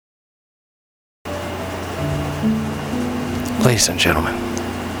Ladies and gentlemen,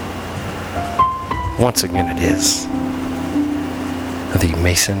 once again it is the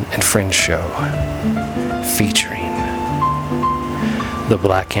Mason and Friends Show, featuring the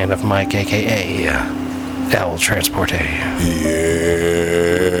Black Hand of Mike, a.k.a. El Transporte. Yeah.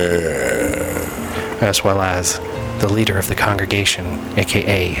 As well as the leader of the congregation,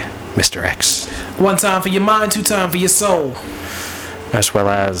 a.k.a. Mr. X. One time for your mind, two time for your soul. As well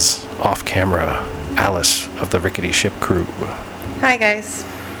as, off-camera, Alice of the Rickety Ship Crew. Hi, guys.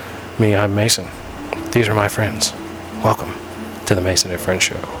 Me, I'm Mason. These are my friends. Welcome to the Mason and Friends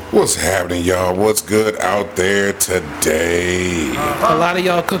Show. What's happening, y'all? What's good out there today? A lot of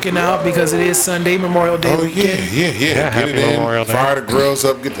y'all cooking out because it is Sunday, Memorial Day Oh, weekend. yeah. Get happy it in. Memorial Day. Fire the grills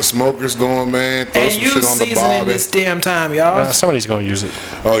up, get the smokers going, man. Throw And some you shit on the seasoning barbie. this damn time, y'all. Somebody's going to use it.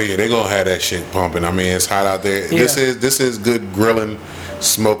 Oh, yeah, they going to have that shit pumping. I mean, it's hot out there. Yeah. This is good grilling,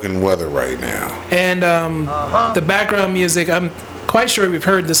 smoking weather right now. And the background music, I'm quite sure we've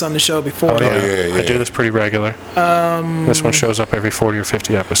heard this on the show before. Oh, yeah. I do this pretty regular. This one shows up every 40 or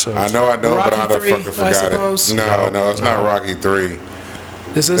 50 episodes. I know, but Rocky I done III, fucking I forgot suppose. it. No, it's not Rocky 3.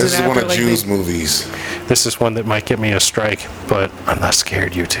 This This is one after, of like, Jew's they- movies. This is one that might get me a strike, but I'm not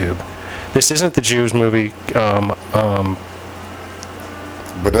scared, YouTube. This isn't the Jews movie,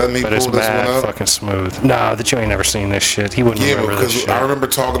 But doesn't he but pull it's this one mad up? fucking smooth. Nah, that you ain't never seen this shit. He wouldn't Yeah, remember this because shit. I remember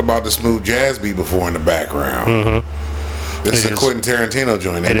talking about the smooth jazz beat before in the background. Mm-hmm. This It is a is- Quentin Tarantino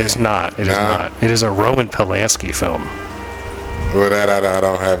joint. It isn't is not. It is Nah. not. It is a Roman Polanski film. Well, that I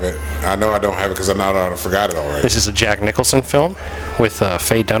don't have it. I know I don't have it because I forgot it already. This is a Jack Nicholson film with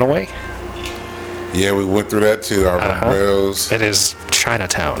Faye Dunaway. Yeah, we went through that too. I remember those. It is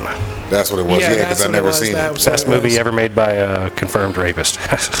Chinatown. That's what it was. Yeah, that's because I what never was. seen That it. was- Best movie ever made by a confirmed rapist.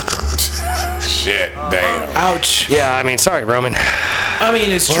 Shit, damn. Ouch. Yeah, I mean, sorry, Roman. I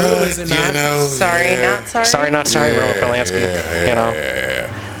mean, it's true, But, is it you not? know, Sorry, yeah. not sorry. Sorry, not sorry, Roman Polanski. Yeah, You know, yeah.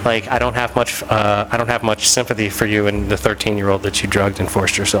 like I don't have much sympathy for you and the 13-year-old that you drugged and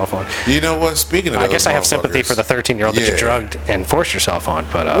forced yourself on. You know what? Speaking of I those guess I have sympathy motherfuckers, for the 13-year-old that you Yeah. drugged and forced yourself on,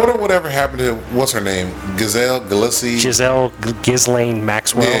 but Whatever happened to, what's her name? Ghislaine Ghislaine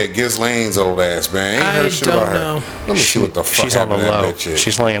Maxwell. Yeah, Ghislaine's old ass, man. Ain't I heard shit don't about her. know. Let me see what the fuck She's on the happened to low. that bitch.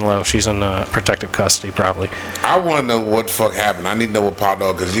 She's laying low. She's in protective custody, probably. I want to know what the fuck happened. I need to know what popped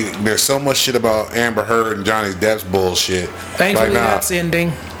up because there's so much shit about Amber Heard and Johnny Depp's bullshit. Thankfully, Like, nah, that's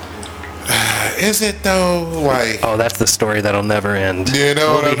ending. is it though? Like, Oh, that's the story that'll never end. You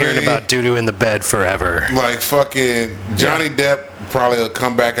know we'll what be I hearing mean? about doo-doo in the bed forever. like fucking Johnny Depp probably will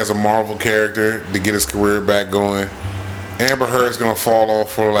come back as a Marvel character to get his career back going. Amber Heard's gonna fall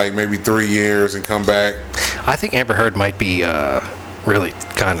off for like maybe 3 years and come back. I think Amber Heard might be really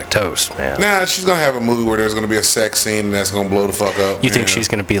kind of toast, man. Nah, she's gonna have a movie where there's gonna be a sex scene and that's gonna blow the fuck up. You think she's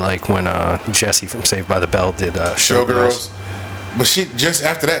going to be like when Jessie from Saved by the Bell did Showgirls? But she just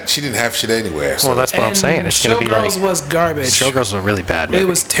after that she didn't have shit anyway. So Well, that's what I'm And saying. It's going to be like Showgirls was garbage. Showgirls was a really bad movie. It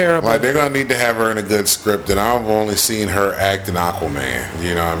was terrible. like they're gonna need to have her in a good script, and I've only seen her act in Aquaman.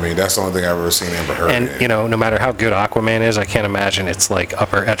 You know what I mean? That's the only thing I've ever seen Amber Heard And in. you know, no matter how good Aquaman is, I can't imagine it's like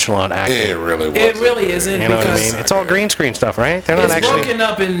upper echelon acting. It really was. It really isn't, You know what I because mean? It's all green screen stuff, right? They're not it's actually. broken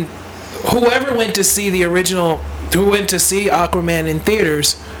up in whoever went to see the original, who went to see Aquaman in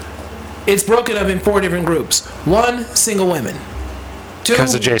theaters, it's broken up in 4 different groups. 1, single women. 2,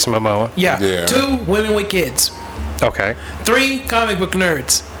 Because of Jason Momoa. yeah. Yeah. 2, women with kids. Okay. 3, comic book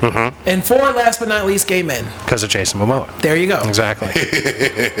nerds. Mm-hmm. And 4, last but not least, gay men. Because of Jason Momoa. There you go. Exactly.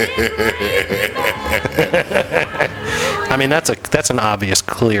 I mean, that's an obvious,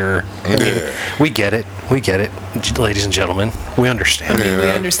 clear. I mean, Yeah. we get it, ladies and gentlemen. We understand. We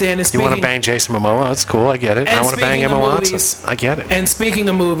Yeah. understand this. You want to bang Jason Momoa? That's cool. I get it. I And want to bang speaking Emma of Watson. movies- I get it. And speaking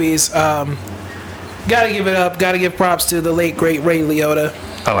of movies, gotta give it up. Gotta give props to the late great Ray Liotta.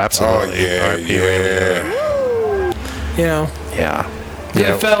 Oh, Oh absolutely. yeah, R.I.P. Ray Liotta. yeah. You know, Yeah.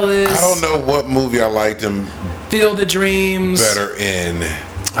 Yeah. Goodfellas. I don't know what movie I liked him Field of Dreams. better in.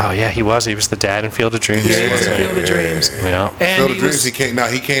 Oh yeah, he was. He was the dad in Field of Dreams. Yeah, he was in Yeah, Field of yeah, Dreams. Yeah. And Field of he Dreams. was, He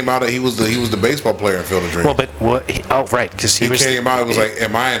came out. He was the baseball player in Field of Dreams. Well, but what? Right, because he he was. came out. It was like,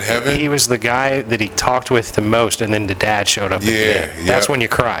 am I in heaven? He was the guy that he talked with the most, and then the dad showed up. At the Yeah, end. That's yeah. when you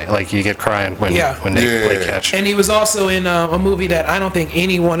cry. Like you get crying when Yeah. they Yeah. play catch. and he was also in a movie that I don't think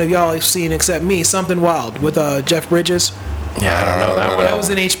any one of y'all have seen except me, Something Wild, with Jeff Bridges. Yeah, I don't know that one. That was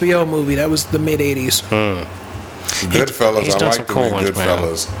an HBO movie. That was the mid-'80s. Goodfellas. he's I done liked some him cool in ones, man.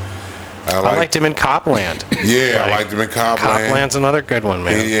 Goodfellas. I liked him in Copland. Yeah, I Like, liked him in Copland. Copland's another good one,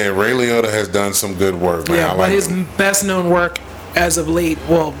 man. Yeah, Ray Liotta has done some good work, man. Yeah, I but like his him. best-known work as of late.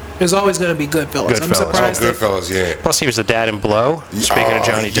 Well, there's always going to be Goodfellas. I'm Goodfellas. surprised. Oh, Goodfellas, yeah. Plus, he was the dad in Blow. Speaking of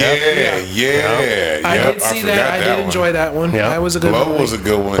Johnny Depp. Yeah. I Yep, did see forgot that. I did one. enjoy that one. Yeah. That was a good Blow one. was a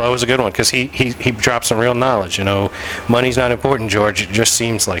good one. Blow was a good one because he dropped some real knowledge. You know, money's not important, George. It just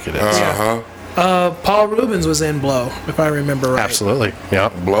seems like it is. Uh-huh. Paul Rubens was in Blow, if I remember right. Absolutely. Yeah.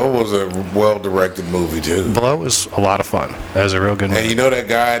 Blow was a well-directed movie, too. Blow was a lot of fun. That was a real good movie. And you know that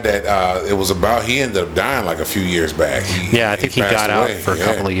guy that it was about, he ended up dying like a few years back. Yeah, I think he passed got out away. for a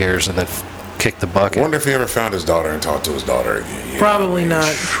couple of years and then kicked the I bucket. wonder if he ever found his daughter and talked to his daughter again. Probably not.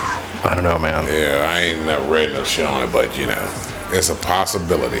 I don't know, man. Yeah, I ain't never read no shit on it, but it's a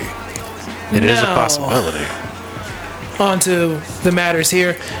possibility. It is a No. possibility. On to the matters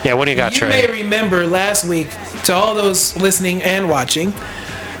here. Yeah, what do you got, You Trey? may remember last week, to all those listening and watching,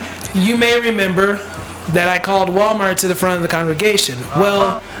 you may remember that I called Walmart to the front of the congregation.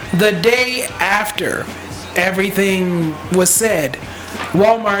 Well, the day after everything was said,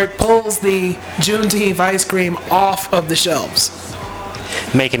 Walmart pulls the Juneteenth ice cream off of the shelves.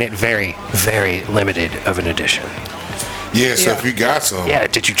 Making it very, very limited of an edition. Yeah, so Yeah. if you got some. Yeah,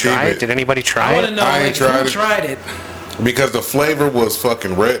 did you try keep it? Did anybody try I want to it? know I ain't like, tried who it. tried it. Because the flavor was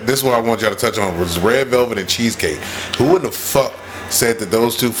fucking red. This is what I want y'all to touch on, was red velvet and cheesecake. Who in the fuck said that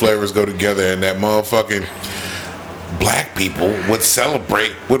those two flavors go together and that motherfucking black people would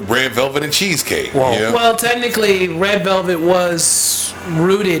celebrate with red velvet and cheesecake? Well- you know? Well, technically, Red Velvet was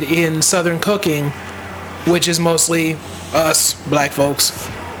rooted in Southern cooking, which is mostly us black folks.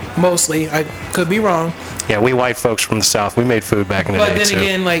 Mostly, I could be wrong, Yeah, we white folks from the South, we made food back in the but day, then too.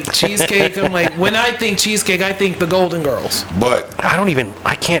 again, like cheesecake, I'm like, when I think cheesecake, I think the Golden Girls. But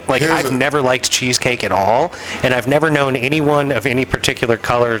I can't, like, Here's I've a- never liked cheesecake at all, and I've never known anyone of any particular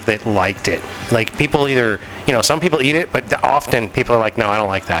color that liked it. Like, people either, some people eat it, but often people are like, no, I don't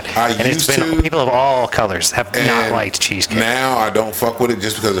like that. I and it's used been, to- people of all colors have not and liked cheesecake. now I don't fuck with it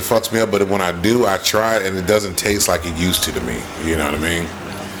just because it fucks me up. But when I do, I try it and it doesn't taste like it used to me. You know what I mean?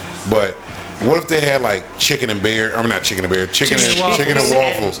 But what if they had like chicken and beer? I mean, not chicken and beer. Chicken and waffles.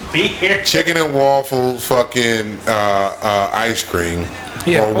 Chicken and waffles. Fucking ice cream.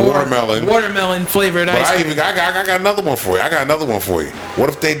 Or watermelon. Watermelon flavored But ice I cream. got another one for you. What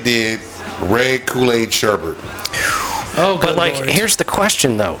if they did red Kool-Aid sherbet? Oh, good But, like, Lord. here's the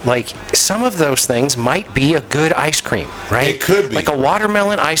question, though. Like, some of those things might be a good ice cream, right? It could be. Like a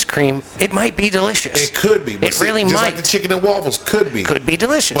watermelon ice cream, it might be delicious. It could be. But It really just might. like the chicken and waffles could be. Could be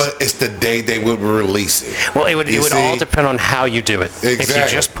delicious. But it's the day they would release it. Well, it would You all see? depend on how you do it. If you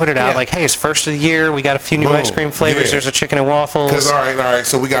Exactly. just put it out Yeah. like, hey, it's first of the year, we got a few new Boom. ice cream flavors, Yeah. there's a chicken and waffles. Because all right.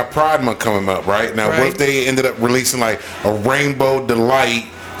 So we got Pride Month coming up, right? Now, what Right. if they ended up releasing like a Rainbow Delight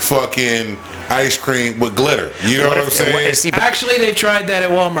fucking ice cream with glitter? You know what I'm saying? See, but, Actually, they tried that at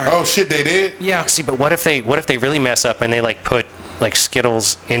Walmart. Oh shit, they did. Yeah. see, but what if they really mess up and they like put like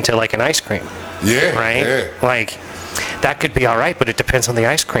Skittles into like an ice cream, Yeah. right? Yeah. Like that could be all right, but it depends on the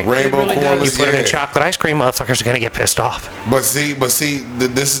ice cream. Rainbow really does. corn. You put it in Yeah. chocolate ice cream, motherfuckers are gonna get pissed off. But see,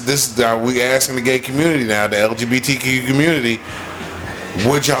 this is we asking the gay community now, the LGBTQ community.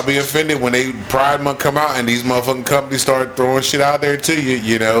 Would y'all be offended when they Pride Month come out and these motherfucking companies start throwing shit out there to you?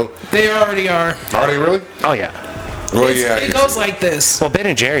 You know, They already are. are they really? Oh yeah. Well, It's- yeah. I it guess. goes like this. Well, Ben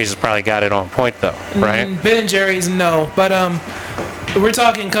and Jerry's has probably got it on point though, right? Ben and Jerry's, no. But we're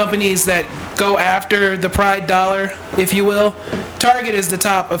talking companies that go after the Pride dollar, if you will. Target is the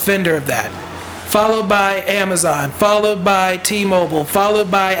top offender of that. Followed by Amazon, followed by T-Mobile, followed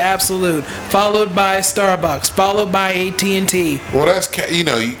by Absolute, followed by Starbucks, followed by AT&T. Well, that's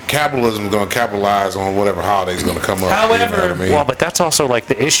capitalism is going to capitalize on whatever holiday's going to come up. However- you know what I mean? Well, but that's also like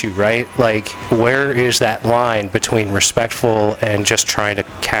the issue, right? Like, where is that line between respectful and just trying to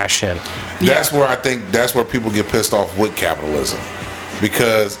cash in? that's where I think that's where people get pissed off with capitalism,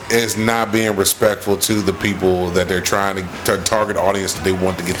 because it's not being respectful to the people that they're trying to target audience that they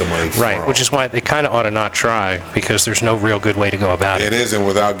want to get the money from. Right, which is why they kind of ought to not try, because there's no real good way to go about it. It isn't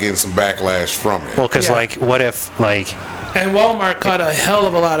without getting some backlash from it. Well, because Yeah. like, what if like, And Walmart caught a hell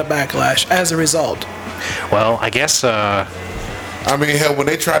of a lot of backlash as a result. well, I guess I mean, hell, when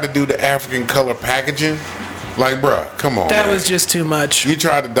they tried to do the African color packaging, like, bruh, come on, That man. was just too much. You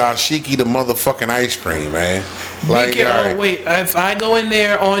tried to dashiki the motherfucking ice cream, man. Like, Be all careful. right. Wait, if I go in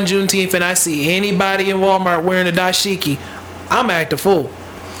there on Juneteenth and I see anybody in Walmart wearing a dashiki, I'm acting a fool.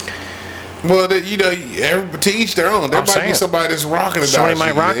 Well, to each their own. There I'm might be saying. somebody that's rocking a Somebody dashiki.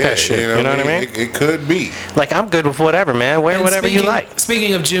 might rock that shit, you know what I mean? It could be. like I'm good with whatever, man. Wear And whatever you like.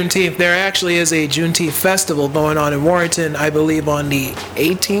 Speaking of Juneteenth, there actually is a Juneteenth festival going on in Warrenton, I believe, on the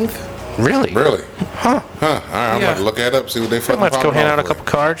 18th. Really? Really? Huh? Huh. All right, I'm Yeah. about to look that up, see what they fucking Let's go popping hand off out a with. couple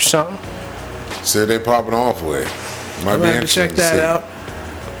cards or something. See what they popping off with. Might I'll be have to check interesting to that see. out.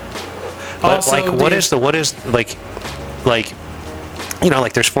 But Also, like, what is like, you know,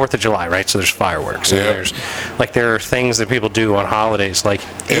 like there's 4th of July, right? So there's fireworks. And Yeah. there's like there are things that people do on holidays. Like,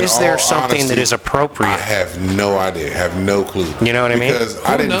 In is there all something that honesty, is appropriate? I have no idea. Have no clue. You know what I mean? Because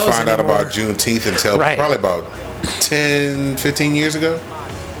I didn't knows find out anymore? about Juneteenth until Right. probably about 10, 15 years ago.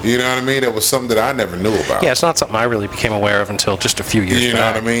 You know what I mean? It was something that I never knew about. Yeah, it's not something I really became aware of until just a few years You know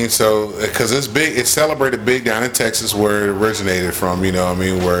back. what I mean? So, because it's big, it's celebrated big down in Texas where it originated from, you know what I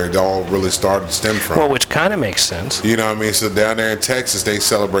mean? Where it all really started, stemmed from. Well, which kind of makes sense. You know what I mean? So down there in Texas, they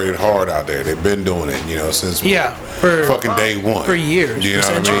celebrated hard out there. They've been doing it, you know, since Yeah, for fucking day one. for years, You know what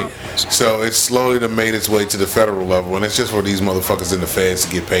I mean? essentially. So it's slowly done made its way to the federal level, and it's just for these motherfuckers in the feds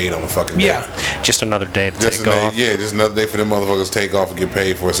to get paid on a fucking day. Yeah. Just another day to Just take off. just another day for them motherfuckers to take off and get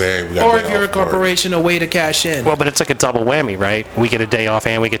paid for it. Say, hey, we got Or a if day you're a off work. corporation, a way to cash in. Well, but it's like a double whammy, right? We get a day off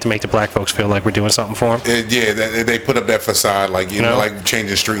and we get to make the black folks feel like we're doing something for them. They put up that facade, like, you know, No. like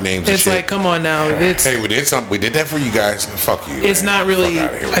changing street names and It's shit. like, come on now. It's Hey, we did something. We did that for you guys. Fuck you. it's man. not really. Fuck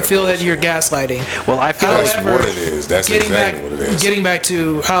outta here with I feel that bullshit. you're gaslighting. Well, I feel That's like what it is. That's exactly what it is. Getting back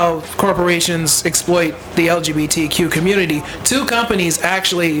to how corporations exploit the LGBTQ community, 2 companies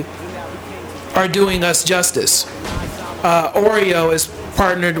actually are doing us justice. Oreo is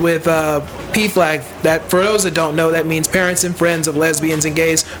partnered with PFLAG. That, for those that don't know, that means Parents and Friends of Lesbians and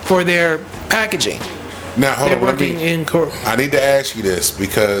Gays, for their packaging. Now, hold They're on. Let working me, in I need to ask you this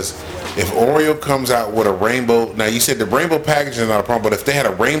because if Oreo comes out with a rainbow, now you said the rainbow packaging is not a problem, but if they had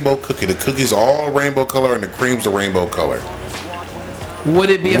a rainbow cookie, the cookie's all rainbow color and the cream's the rainbow color, would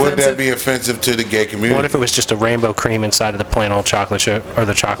it be would offensive? that be offensive to the gay community? what if it was just a rainbow cream inside of the plain old chocolate chip or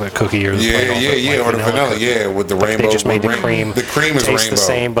the chocolate cookie or the plain old like, or the vanilla, cookie? yeah, with the rainbow. They just made the with cream. The cream is tastes rainbow. the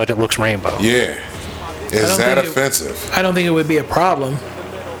same, but it looks rainbow. Yeah. Is don't that think it- offensive? I don't think it would be a problem.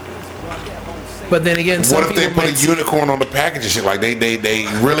 But then again, some What if they people put might a unicorn on the package and shit? Like they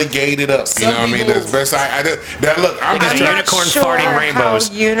really gayed it up. You know what I mean? people- That's best. That look. I'm Like just a trying. unicorn sure farting rainbows.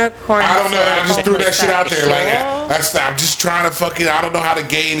 How unicorns I don't know. I just threw that shit out there. Like homosexual. I'm just trying to fucking. I don't know how to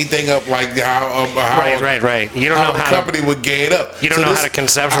gay anything up. Like how Right. You don't how know a how to, company would gay it up. you don't So know this- how to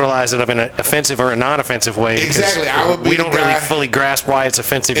conceptualize it in an offensive or a non-offensive way. because Exactly, I would be we the don't really guy- fully grasp why it's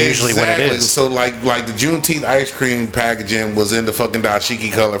offensive usually when it Exactly. is. So like the Juneteenth ice cream packaging was in the fucking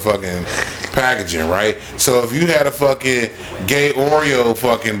dashiki color fucking packaging, right? So if you had a fucking gay Oreo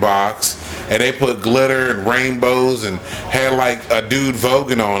fucking box and they put glitter and rainbows and had like a dude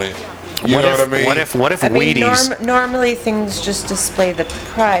voguing on it, you know what I mean? What if I mean, Wheaties? normally things just display the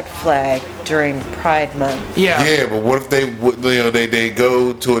pride flag during Pride Month. Yeah. Yeah, but what if they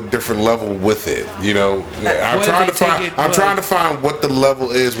go to a different level with it? You know, I'm What if trying they to find. take it, I'm like- trying to find what the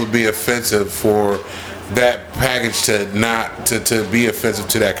level is would be offensive for that package to not to be offensive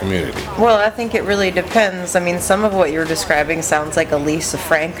to that community. Well, I think it really depends. I mean, some of what you're describing sounds like a Lisa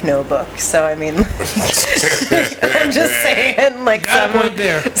Frank book. So, I mean, I'm just saying, like, Got a some, point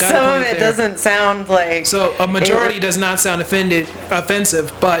there. Got a some of point it there. doesn't sound like. So a majority does not sound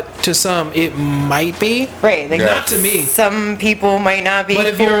offensive, but to some it might be. Right. Like, Yeah. Not to me. some people might not be But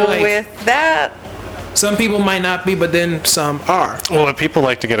if cool you're, like- with that. Some people might not be, but then some are. Well, if people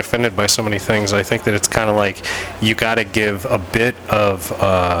like to get offended by so many things, I think that it's kind of like you got to give a bit of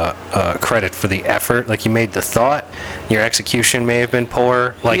credit for the effort. Like you made the thought, your execution may have been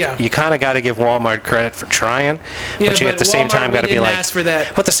poor. Like Yeah. you kind of got to give Walmart credit for trying, Yeah, but you at the same Walmart, time we got to be didn't like, ask for that.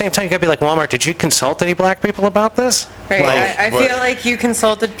 But at the same time, you got to be like, Walmart, did you consult any black people about this? Right. Like, I but- feel like you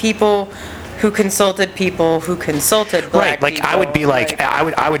consulted people who consulted black Right, like I would be like, I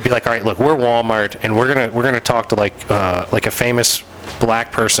would be like, all right, look, we're Walmart, and we're gonna talk to like a famous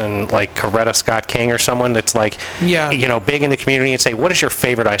black person like Coretta Scott King or someone that's like, Yeah. you know, big in the community, and say, what is your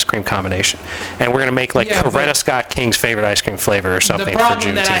favorite ice cream combination? And we're gonna make like Yeah, but- Coretta Scott King's favorite ice cream flavor or something The for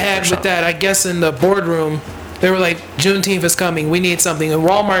problem Juneteenth that I or had with something. that, I guess, in the boardroom, they were like, Juneteenth is coming, we need something. And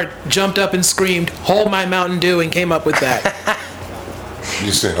Walmart jumped up and screamed, hold my Mountain Dew, and came up with that.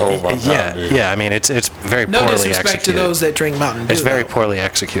 You said, "Oh my God, dude." Yeah. I mean, it's very No poorly disrespect to executed. those that drink Mountain Dew. It's very though. poorly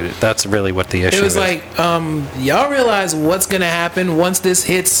executed. That's really what the issue It was is. like, y'all realize what's going to happen once this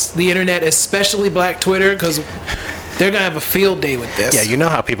hits the internet, especially Black Twitter, because they're going to have a field day with this. yeah, you know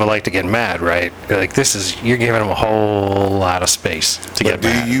how people like to get mad, right? Like you're giving them a whole lot of space to But get do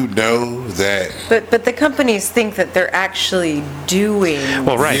mad. you know that? But the companies think that they're actually doing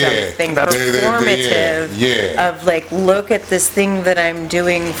Well, right. something Yeah. performative Yeah. of like, look at this thing that I'm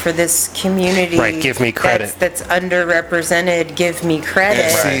doing for this community. Right, give me credit. That's underrepresented. Give me credit.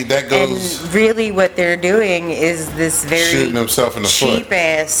 And see, that goes- And really, what they're doing is this very Shooting themselves in the foot. cheap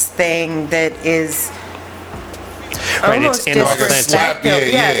ass thing that is Right, almost it's inauthentic. disrespectful.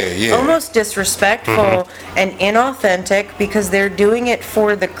 Yeah. Almost disrespectful and inauthentic because they're doing it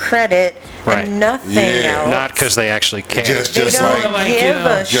for the credit Right. and nothing Yeah. else. Not because they actually care. Just they don't like- give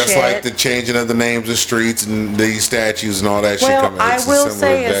a Just shit. like the changing of the names of streets and these statues and all that shit Well, coming. I It's will similar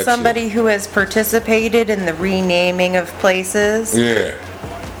say, to as that somebody who has participated in the renaming of places, shit.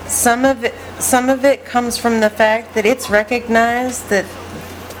 some of it comes from the fact that it's recognized that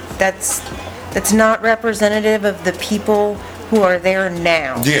that's not representative of the people who are there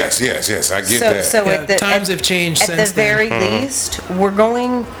now. Yes, I get that. So Yeah, at the, times have changed At since the very Mm-hmm. least, we're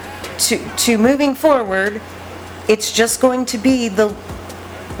going to moving forward. It's just going to be the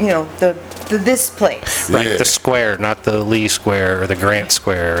this place. Right, Yeah. the square, not the Lee Square or the Grant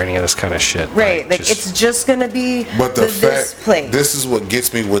Square or any of this kind of shit. Right, like it's just gonna be But the this fact, place. this is what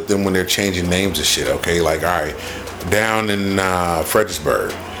gets me with them when they're changing names and shit. Okay, like all right, down in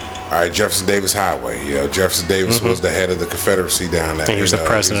Fredericksburg, all right, Jefferson Davis Highway. You know, Jefferson Davis was the head of the Confederacy down there. And he was the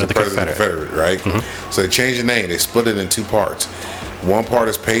president of the Confederate, right? So they changed the name. They split it in two parts. One part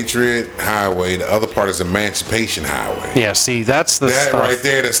is Patriot Highway. The other part is Emancipation Highway. Yeah, see, that's the That stuff. right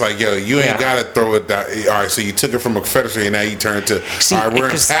there, that's like, yo, you ain't Yeah. gotta throw it down. All right, so you took it from a Confederacy and now you turn it to, See, all right, we're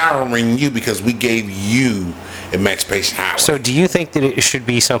because- empowering you because we gave you Emancipation Highway. So do you think that it should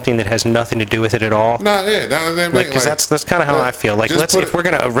be something that has nothing to do with it at all? No, yeah, that Because that's kind of how I feel. Like, just let's put if it- we're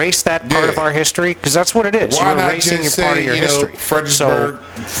gonna erase that part Yeah. of our history, because that's what it is. why You're not erasing just your part say, of your you know, history. Fredericksburg,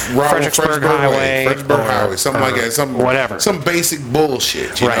 Fredericksburg Highway, Fredericksburg or- Highway, something like or that, some whatever. some basic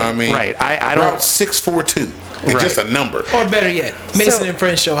bullshit. You Right, know what I mean? right. I don't- Route 642. It's Right. just a number. Or better yet, Mason So- and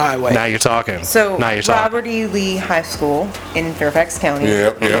Crenshaw Highway. now you're talking. So now you're talking. Robert E. Lee High School in Fairfax County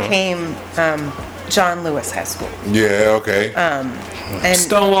Yep. became John Lewis High School, Yeah, okay. and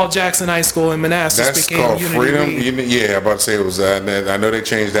Stonewall Jackson High School in Manassas That's became called Unity Freedom. Reed. Yeah, I'm about to say it was. I know they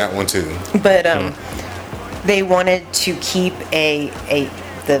changed that one too. but they wanted to keep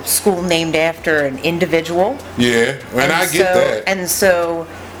the school named after an individual. Yeah, and I get that. And so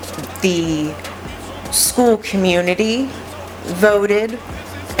the school community voted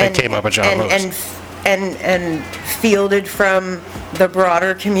and came up with John Lewis. and fielded from the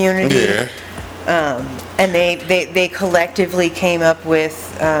broader community. Yeah, And they collectively came up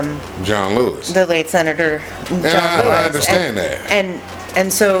with John Lewis. the late Senator John Lewis. I understand that.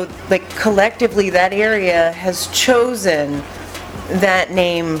 And so, like, collectively, that area has chosen that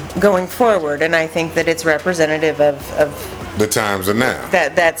name going forward, and I think that it's representative of The times are now.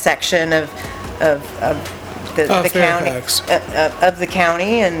 that section of the county, Fairfax. of the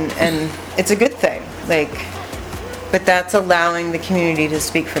county, and it's a good thing. Like, but that's allowing the community to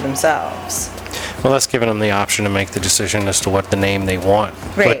speak for themselves. Well, that's giving them the option to make the decision as to what the name they want.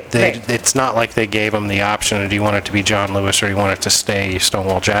 Right, But right. it's not like they gave them the option, do you want it to be John Lewis or do you want it to stay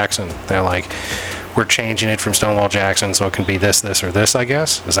Stonewall Jackson? They're like, we're changing it from Stonewall Jackson so it can be this, or this, I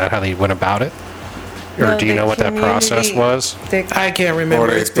guess? Is that how they went about it? Or No, do you the know what that process community- was? I can't remember.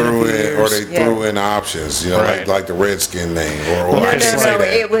 Or they It's been a threw few in, years. or they Yeah. threw in options, you know, Right. like the Redskin name, or Well, I no, can't no, say no,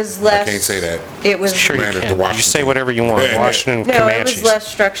 that. it was less. I can't say that. It was. Sure you Commander can. to You Washington. say whatever you want. Yeah. Washington No, it Comanches. was less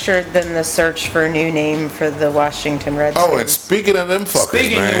structured than the search for a new name for the Washington Redskins. Oh, and speaking of them fuckers,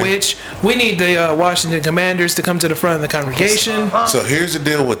 Speaking man. of which, we need the Washington Commanders to come to the front of the congregation. So here's the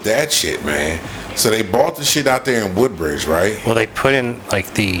deal with that shit, man. So they bought the shit out there in Woodbridge, right? Well, they put in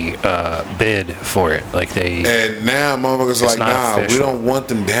like the bid for it. Like they. And now motherfuckers like, not nah, we official. don't want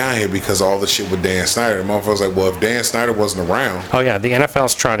them down here because all the shit with Dan Snyder. And motherfuckers like, well, if Dan Snyder wasn't around, Oh yeah, the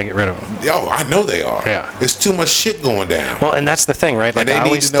NFL's trying to get rid of them. yo, I know they are. Yeah. There's too much shit going down. Well, and that's the thing, right? Like and they I need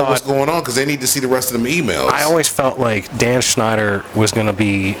always to know what's thought. going on because they need to see the rest of them emails. I always felt like Dan Schneider was going to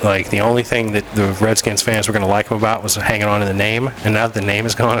be like the only thing that the Redskins fans were going to like him about was hanging on to the name. And now that the name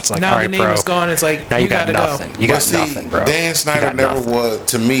is gone, it's like, Now all the right, name bro. is gone. It's like Now you you got gotta nothing. go. You But got see, nothing, bro. Dan You Snyder got never nothing. was,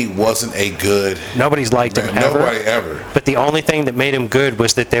 to me, wasn't a good. Nobody's liked him ever. Nobody ever. But the only thing that made him good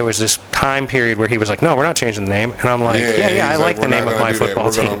was that there was this time period where he was like, no, we're not changing the name. And I'm like, yeah, he's I like the "We're name not of gonna my do that. football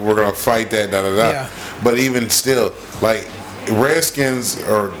We're team. gonna, we're gonna fight that, da da da. Yeah. But even still, like Redskins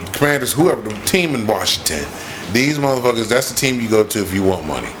or Commanders, whoever the team in Washington, these motherfuckers, that's the team you go to if you want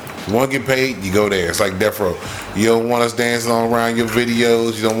money. You want to get paid, you go there. It's like Death Row. You don't want us dancing all around your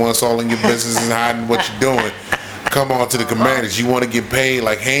videos. You don't want us all in your business and hiding what you're doing. Come on to the Commanders. You want to get paid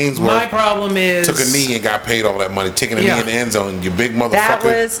like My Hainsworth problem is took a knee and got paid all that money, taking a Yeah. knee in the end zone. You big motherfucker. That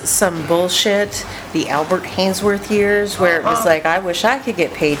was some bullshit. The Albert Hainsworth years, where it was like, I wish I could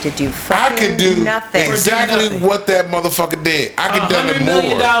get paid to do I fucking could do nothing. exactly nothing. what that motherfucker did. I could done $100 it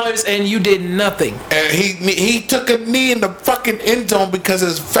million more. and you did nothing. And he took a knee in the fucking end zone because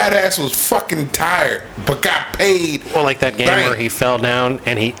his fat ass was fucking tired, but got paid. Well, like that game Bang. where he fell down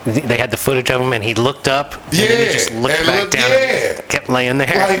and they had the footage of him and he looked up and then he Yeah. just looked and back look, down and kept laying there.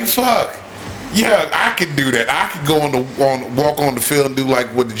 Like, fuck. Yeah, I could do that. I could go walk on the field and do like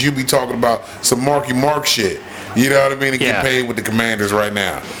what did you be talking about? Some Marky Mark shit. You know what I mean? And get paid with the Commanders right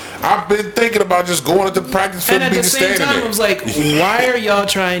now. I've been thinking about just going to the practice field And and at the being same standing time, there. I was like, why are y'all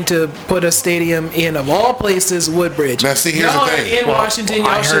trying to put a stadium in, of all places, Woodbridge? Now, see, here's y'all the thing. are in Washington.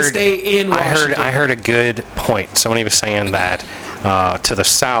 Y'all should stay in Washington. I heard a good point. Somebody was saying that to the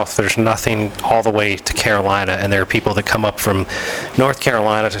south, there's nothing all the way to Carolina, and there are people that come up from North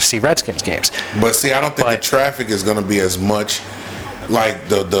Carolina to see Redskins games. But see, I don't think the traffic is going to be as much like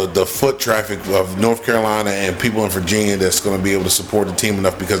the foot traffic of North Carolina and people in Virginia that's going to be able to support the team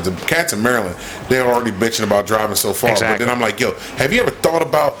enough, because the cats in Maryland, they're already bitching about driving so far. Exactly. But then I'm like, yo, have you ever thought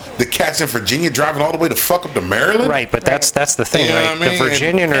about the cats in Virginia driving all the way to fuck up to Maryland? Right, but that's the thing, You know right? what I mean? The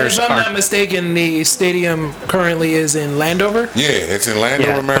Virginianers If I'm are... not mistaken, the stadium currently is in Landover. Yeah, it's in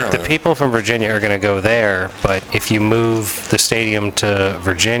Landover, Yeah, Maryland. the people from Virginia are going to go there, but if you move the stadium to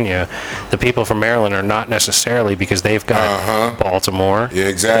Virginia, the people from Maryland are not necessarily, because they've got Baltimore. Yeah,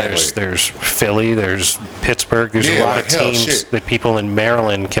 exactly. There's Philly, there's Pittsburgh, there's Yeah, a lot like of hell, teams shit. that people in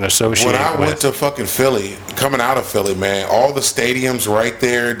Maryland can associate When I with. went to fucking Philly, coming out of Philly, man, all the stadiums right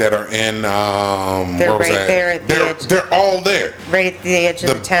there that are in, They're where was right that? there at the edge. They're all there. Right at the edge of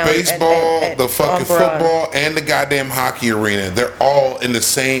The the town. baseball, the fucking on Broad. football, and the goddamn hockey arena, they're all in the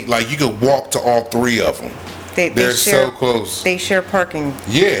same, like you could walk to all three of them. They're share, so close. They share parking.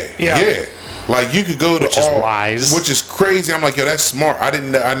 Yeah. Like you could go to Which is all, wise. which is crazy. I'm like, yo, that's smart. I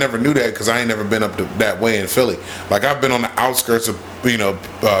never knew that because I ain't never been up to that way in Philly. Like I've been on the outskirts of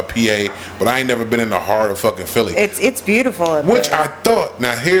PA, but I ain't never been in the heart of fucking Philly. It's beautiful up Which there. I thought.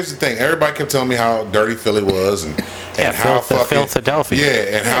 Now here's the thing. Everybody kept telling me how dirty Philly was and how fucking Philadelphia.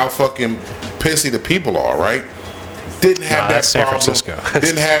 Yeah, and how fucking pissy the people are. Right. Didn't have that that's San problem. Francisco.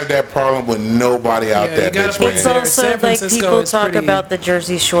 Didn't have that problem with nobody out Yeah, there. you gotta Bitch, put man. It's San also like Francisco people is talk pretty- about the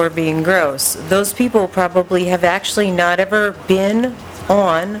Jersey Shore being gross. Those people probably have actually not ever been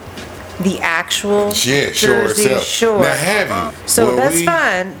on the actual Yeah, sure Jersey itself. Shore. Now have you? So Well, that's we-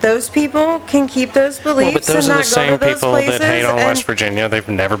 fine. Those people can keep those beliefs Well, but those and are not the go same to those people places. that hate on and, West Virginia. They've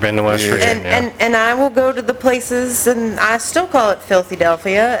never been to West Yeah. Virginia. and I will go to the places, and I still call it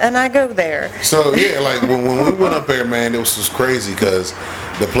Philadelphia, and I go there. So yeah, like when we went up there, man, it was just crazy because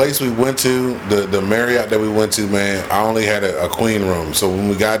the place we went to, the Marriott that we went to, man, I only had a queen room. So when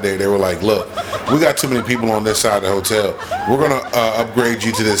we got there, they were like, "Look, we got too many people on this side of the hotel. We're gonna upgrade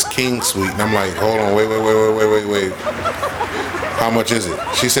you to this king suite." And I'm like, "Hold on, wait. How much is it?"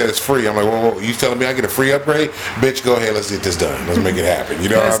 She said it's free. I'm like, "Whoa, you telling me I get a free upgrade? Bitch, go ahead, let's get this done. Let's make it happen." You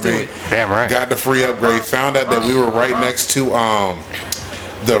know Let's what I do mean? it. Damn right. Got the free upgrade. Found out that we were right next to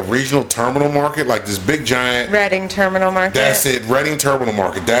the regional terminal market, like this big giant. Reading Terminal Market. That's it, Reading Terminal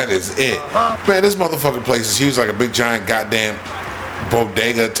Market. That is it. Man, this motherfucking place is huge, like a big giant goddamn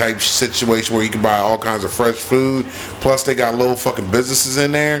bodega type situation where you can buy all kinds of fresh food. Plus, they got little fucking businesses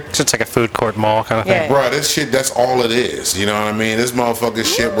in there. So it's like a food court mall kind of thing. Yeah. Bro, this shit, that's all it is. You know what I mean? This motherfucking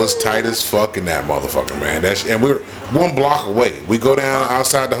shit was tight as fuck in that motherfucker, man. And we're 1 block away. We go down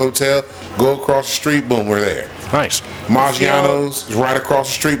outside the hotel, go across the street, boom, we're there. Nice. Maggiano's is right across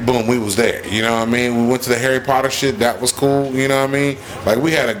the street, boom, we was there. You know what I mean? We went to the Harry Potter shit, that was cool, you know what I mean? Like,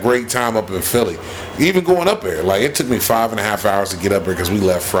 we had a great time up in Philly. Even going up there, like, it took me 5.5 hours to get up there because we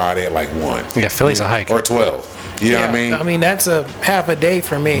left Friday at like 1. Yeah, Philly's a hike. Or 12. You know what I mean? that's a half a day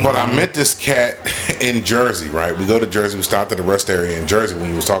for me. But I met this cat in Jersey, right? We go to Jersey, we stopped at the rest area in Jersey when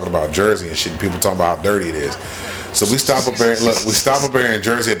you was talking about Jersey and shit, people talking about how dirty it is. So we stop up there, look, we stop up there in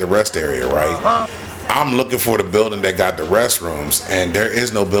Jersey at the rest area, right? I'm looking for the building that got the restrooms, and there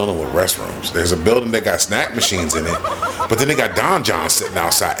is no building with restrooms. There's a building that got snack machines in it, but then they got Don John sitting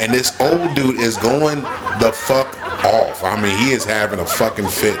outside, and this old dude is going the fuck off. I mean, he is having a fucking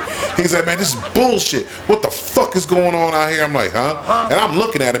fit. He's like, man, this is bullshit. What the fuck is going on out here? I'm like, huh? And I'm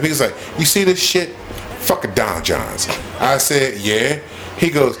looking at him. He's like, you see this shit? Fucking Don John's. I said, yeah.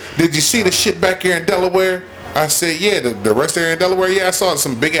 He goes, did you see the shit back here in Delaware? I said, yeah, the rest area in Delaware, yeah, I saw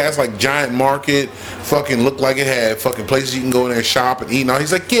some big ass like giant market, fucking looked like it had fucking places you can go in there and shop and eat and all.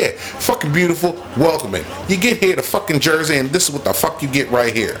 He's like, yeah, fucking beautiful, welcoming. You get here to fucking Jersey and this is what the fuck you get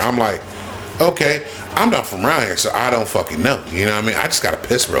right here. I'm like, okay, I'm not from around here, so I don't fucking know. You know what I mean? I just got to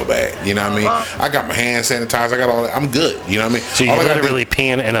piss real bad. You know what I mean? I got my hand sanitizer. I got all that. I'm good. You know what I mean? So All you're I gotta do- literally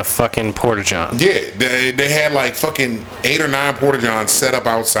peeing in a fucking porta-john. yeah, they had like fucking 8 or 9 porta-johns set up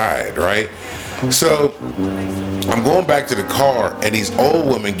outside, right? So I'm going back to the car, and these old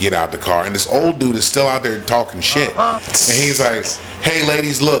women get out the car, and this old dude is still out there talking shit. And he's like, hey,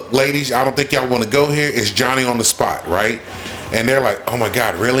 ladies, look, ladies, I don't think y'all want to go here. It's Johnny on the spot, right? And they're like, oh my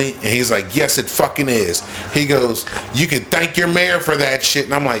God, really? And he's like, yes, it fucking is. He goes, you can thank your mayor for that shit.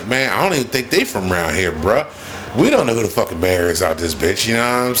 And I'm like, man, I don't even think they from around here, bruh. We don't know who the fucking mayor is out this bitch, you know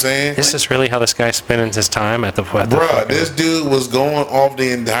what I'm saying? This is really how this guy's spending his time at the Bruh, this dude was going off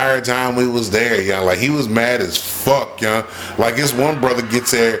the entire time we was there, yo. Like, he was mad as fuck, yo. Like, this one brother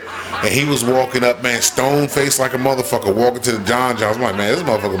gets there, and he was walking up, man, stone-faced like a motherfucker, walking to the John Johns. I'm like, man, this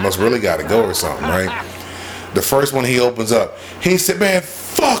motherfucker must really got to go or something, right? The first one he opens up, he said, man,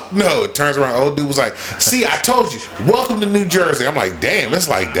 fuck no. It turns around, old dude was like, see, I told you, welcome to New Jersey. I'm like, damn, it's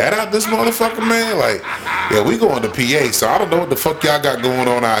like that out this motherfucker, man. Like, yeah, we going to PA, so I don't know what the fuck y'all got going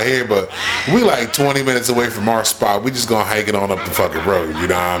on out here, but we like 20 minutes away from our spot. We just gonna hike it on up the fucking road, you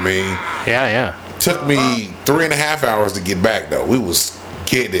know what I mean? Yeah. Took me 3.5 hours to get back, though. We was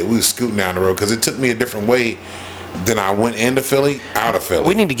getting it. We was scooting down the road, because it took me a different way than I went into Philly, out of Philly.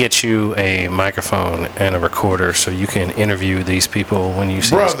 We need to get you a microphone and a recorder so you can interview these people when you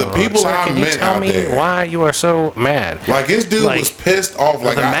see Bro, the people I can you met tell out me there. why you are so mad? Like, this dude was pissed off.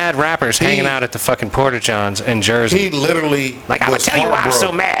 Like, the mad rappers hanging out at the fucking Porta Johns in Jersey. He literally like, I'm gonna tell you why I'm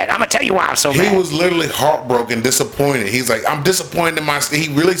so mad. I'm gonna tell you why I'm so mad. He was literally heartbroken, disappointed. He's like, I'm disappointed in my state.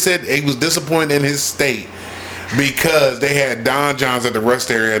 He really said he was disappointed in his state because they had Don Johns at the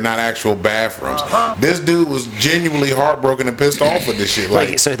rest area, not actual bathrooms. This dude was genuinely heartbroken and pissed off with this shit.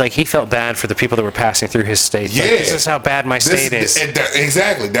 Like he felt bad for the people that were passing through his state. Yeah, like, this is how bad my state is.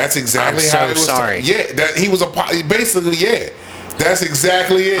 Exactly. That's exactly I'm how so it was. Sorry. He was basically. Yeah. That's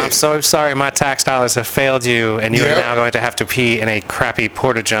exactly it. I'm so sorry my tax dollars have failed you, and you're now going to have to pee in a crappy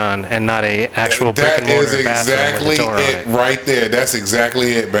Porta-John and not a actual brick and mortar bathroom with a door on it. Right there. That's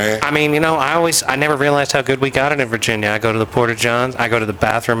exactly it, man. I mean, I never realized how good we got it in Virginia. I go to the Porta-Johns, I go to the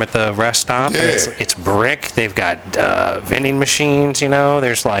bathroom at the rest stop, and it's brick. They've got vending machines,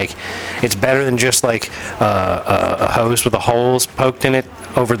 There's it's better than just a hose with the holes poked in it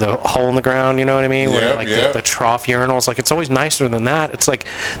over the hole in the ground, you know what I mean? The trough urinals, it's always nicer than that. It's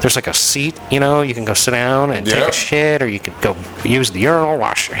there's a seat, you can go sit down and take a shit, or you could go use the urinal,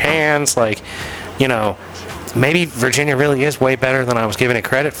 wash your hands, maybe Virginia really is way better than I was giving it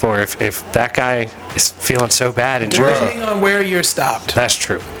credit for if that guy is feeling so bad. Depending on where you're stopped. That's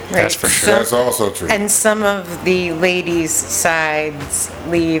true. Right. That's for sure. That's also true. And some of the ladies' sides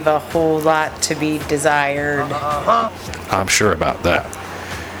leave a whole lot to be desired. I'm sure about that.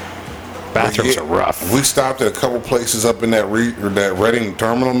 Bathrooms are rough. We stopped at a couple places up in that Reading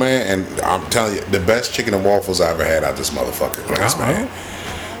terminal, man, and I'm telling you, the best chicken and waffles I ever had out this motherfucker place, man.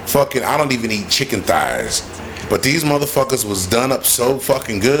 Fucking, I don't even eat chicken thighs, but these motherfuckers was done up so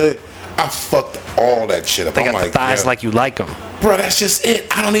fucking good. I fucked all that shit up. They got the thighs like you like them. Bro, that's just it.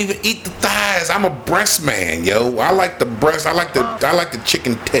 I don't even eat the thighs. I'm a breast man, yo. I like the breast. I like the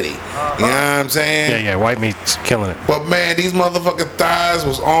chicken titty. You know what I'm saying? Yeah. White meat's killing it. But man, these motherfucking thighs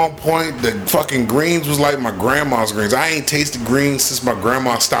was on point. The fucking greens was like my grandma's greens. I ain't tasted greens since my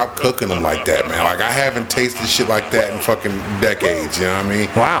grandma stopped cooking them like that, man. Like, I haven't tasted shit like that in fucking decades. You know what I mean?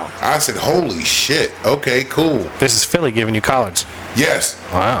 Wow. I said, holy shit. Okay, cool. This is Philly giving you collards. Yes.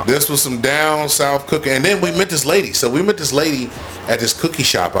 Wow. This was some down south cooking. And then we met this lady. So we met this lady at this cookie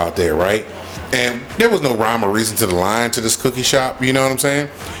shop out there, right? And there was no rhyme or reason to the line to this cookie shop, you know what I'm saying?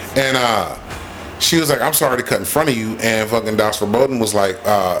 And she was like, I'm sorry to cut in front of you. And fucking Das Verboten was like,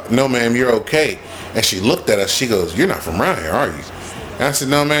 no, ma'am, you're okay. And she looked at us. She goes, you're not from around here, are you? And I said,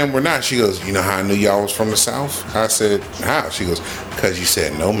 no, ma'am, we're not. She goes, you know how I knew y'all was from the South? I said, how? She goes, because you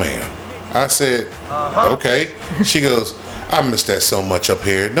said no, ma'am. I said, okay. She goes, I miss that so much up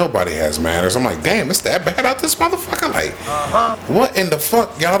here. Nobody has manners. I'm like, damn, it's that bad out this motherfucker? Like, what in the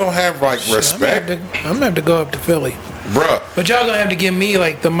fuck? Y'all don't have, respect? I'm gonna have to go up to Philly. Bruh. But y'all gonna have to give me,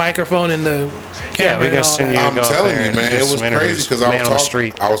 the microphone and the camera. Yeah, we gotta send you. I'm telling you, man, it was crazy because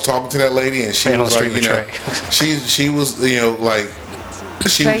I was talking to that lady and she was like, she was, You'll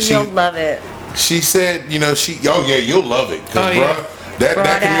love it. She said, you'll love it. Because, bruh,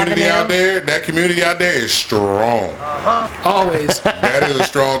 that community out there is strong. Always. That is a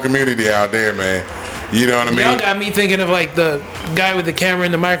strong community out there, man. You know what I mean? Y'all got me thinking of the guy with the camera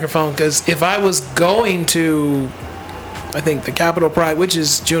and the microphone, because if I was going to, I think, the Capitol Pride, which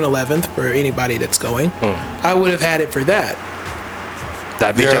is June 11th for anybody that's going, I would have had it for that.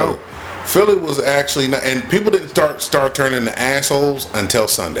 That'd be dope. Philly was actually not, and people didn't start turning into assholes until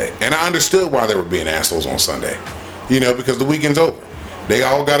Sunday. And I understood why they were being assholes on Sunday. Because the weekend's over. They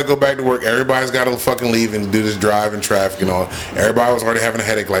all got to go back to work. Everybody's got to fucking leave and do this drive and traffic and all. Everybody was already having a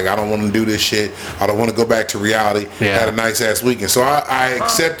headache. Like, I don't want to do this shit. I don't want to go back to reality. Yeah. Had a nice ass weekend. So I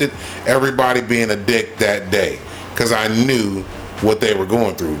accepted everybody being a dick that day because I knew what they were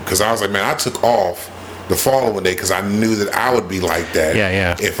going through. Because I was like, man, I took off the following day because I knew that I would be like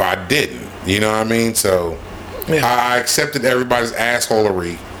that if I didn't. You know what I mean? So I accepted everybody's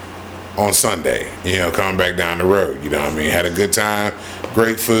assholery on Sunday, you know, coming back down the road. You know what I mean? Had a good time,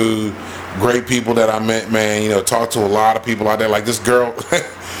 great food, great people that I met, man. You know, talked to a lot of people out there. Like this girl,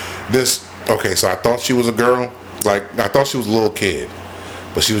 okay, so I thought she was a girl. Like, I thought she was a little kid,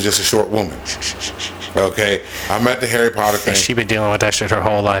 but she was just a short woman. Okay, I met the Harry Potter thing. She's been dealing with that shit her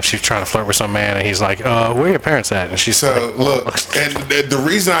whole life. She's trying to flirt with some man, and he's like, where are your parents at? And she's so, look, and the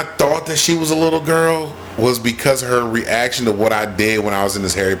reason I thought that she was a little girl was because of her reaction to what I did when I was in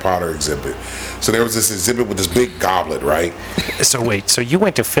this Harry Potter exhibit. So there was this exhibit with this big goblet, right? So wait, so you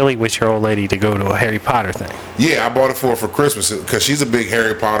went to Philly with your old lady to go to a Harry Potter thing? Yeah, I bought it for her for Christmas because she's a big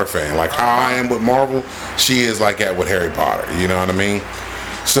Harry Potter fan. Like how I am with Marvel, she is like that with Harry Potter. You know what I mean?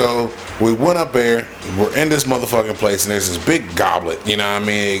 So we went up there. We're in this motherfucking place, and there's this big goblet. You know what I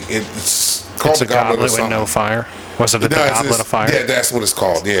mean? It's called the goblet with no fire. Was it the goblet of fire? Yeah, that's what it's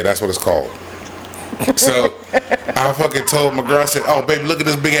called. Yeah, that's what it's called. So I fucking told my girl, I said, "Oh, baby, look at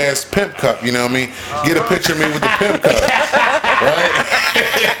this big ass pimp cup." You know what I mean? Get a picture of me with the pimp cup,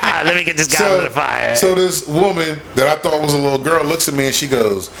 right? Let me get this goblet of fire. So this woman that I thought was a little girl looks at me and she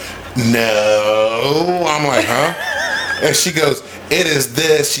goes, "No." I'm like, "Huh?" And she goes, "It is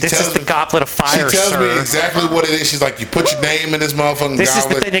this." This is the goblet of fire, She tells me exactly what it is. She's like, "You put your name in this motherfucking this goblet. This is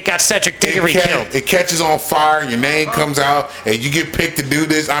the thing that got Cedric Diggory killed. It catches on fire, your name comes out, and you get picked to do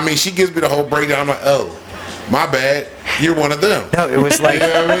this." I mean, she gives me the whole breakdown. I'm like, "Oh, my bad. You're one of them." No, it was like, you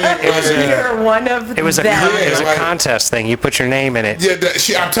know what I mean? You're one of them. It was a contest thing. You put your name in it.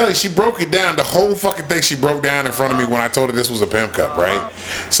 Yeah, I'm telling you, she broke it down. The whole fucking thing she broke down in front of me when I told her this was a pimp cup, right?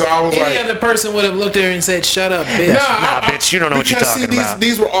 So I was Any other person would have looked at her and said, "Shut up, bitch." Nah, bitch, you don't know what you're talking about.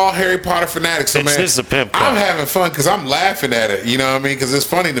 These were all Harry Potter fanatics. So, man, this is a pimp cup. I'm having fun because I'm laughing at it. You know what I mean? Because it's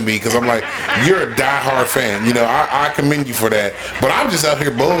funny to me because I'm like, you're a diehard fan. You know, I commend you for that. But I'm just out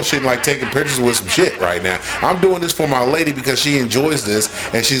here bullshitting, like taking pictures with some shit right now. I'm doing this for my lady because she enjoys this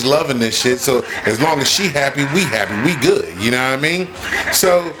and she's loving this shit. So as long as she happy, we good. You know what I mean?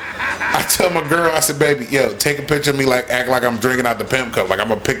 So I tell my girl, I said, "Baby, yo, take a picture of me, like act like I'm drinking out the pimp cup, like I'm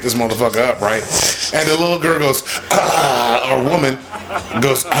gonna pick this motherfucker up, right?" And the little girl goes, or woman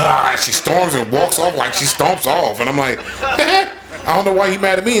goes, she storms and walks off like she stomps off, and I'm like, I don't know why you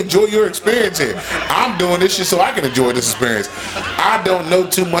mad at me. Enjoy your experience here. I'm doing this shit so I can enjoy this experience. I don't know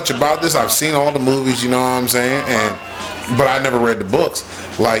too much about this. I've seen all the movies, you know what I'm saying, but I never read the books.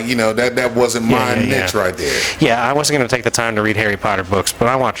 Like, you know, that wasn't my niche right there. Yeah, I wasn't going to take the time to read Harry Potter books, but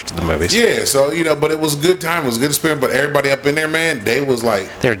I watched the movies. Yeah, so, you know, but it was a good time. It was a good experience. But everybody up in there, man, they was like...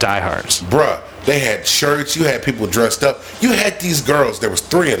 They're diehards. Bruh, they had shirts. You had people dressed up. You had these girls. There was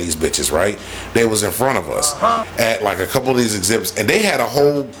 3 of these bitches, right? They was in front of us at, like, a couple of these exhibits. And they had a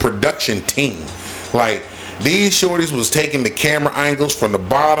whole production team. Like... These shorties was taking the camera angles from the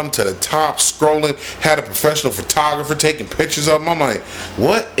bottom to the top, scrolling, had a professional photographer taking pictures of them. I'm like,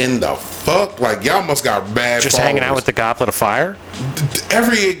 what in the fuck? Like, y'all must got bad Just followers. hanging out with the goblet of fire?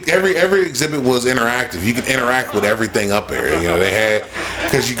 Every exhibit was interactive. You could interact with everything up there. You know, they had,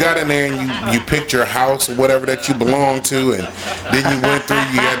 because you got in there and you picked your house or whatever that you belonged to, and then you went through,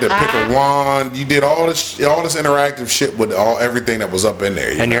 you had to pick a wand. You did all this interactive shit with everything that was up in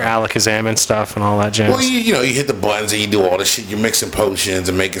there. And your Alakazam and stuff and all that jazz. Well, you know, you hit the buttons and you do all this shit. You're mixing potions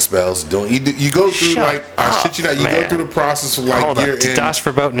and making spells. You go through go through the process of like year Did Das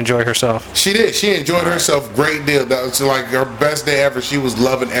Verboten enjoy herself? She did. She enjoyed herself a great deal. That was like her best day ever. She was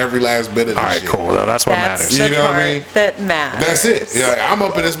loving every last bit of this shit. Cool. Well, that's what matters. You know what I mean? That matters. That's it. Yeah, like, I'm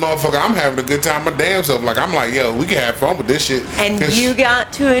up in this motherfucker. I'm having a good time my damn self. Like, I'm like, yo, we can have fun with this shit. And you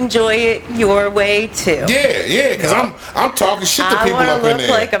got to enjoy it your way too. Yeah, because I'm talking shit to people up in there. I want to look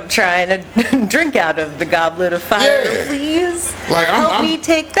like I'm trying to drink out of the goblet of fire. Yeah. Please like, help me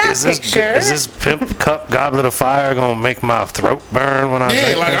take that picture. Is this pimp cup goblet of fire gonna make my throat burn when I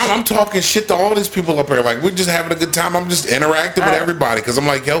drink like this? I'm talking shit to all these people up here. Like, we're just having a good time. I'm just interacting with everybody because I'm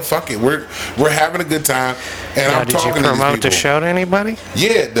like, yo, fuck it. We're having a good time. And I'm talking to these people. Did you promote the show to anybody?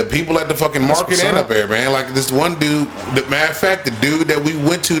 Yeah, the people at the fucking market end up there, man. Like this one dude. Matter of fact, the dude that we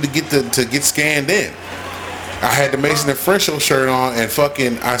went to get scanned in. I had the Mason and Fresho shirt on, and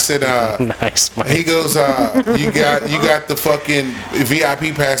fucking, I said, nice, man. He goes, you got the fucking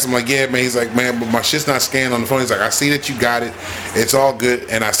VIP pass. I'm like, yeah, man. He's like, man, but my shit's not scanned on the phone. He's like, I see that you got it. It's all good.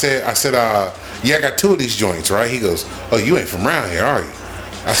 And I said, yeah, I got 2 of these joints, right? He goes, oh, you ain't from around here, are you?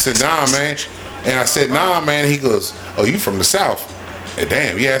 I said, nah, man. And I said, nah, man. He goes, oh, you from the South?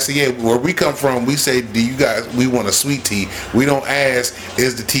 Damn, yeah, see, yeah, where we come from, we say, do you guys, we want a sweet tea. We don't ask,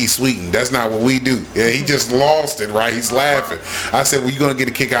 is the tea sweetened? That's not what we do. Yeah, he just lost it, right? He's laughing. I said, well, you going to get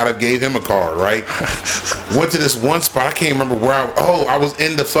a kick out of, gave him a card, right? Went to this one spot, I can't remember where I was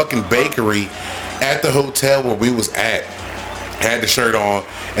in the fucking bakery at the hotel where we was at. Had the shirt on,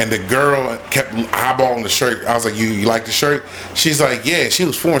 and the girl kept eyeballing the shirt. I was like, you like the shirt? She's like, yeah. She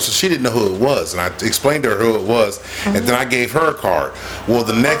was foreign, so she didn't know who it was. And I explained to her who it was, and then I gave her a card. Well,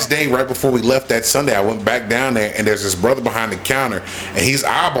 the next day, right before we left that Sunday, I went back down there, and there's this brother behind the counter, and he's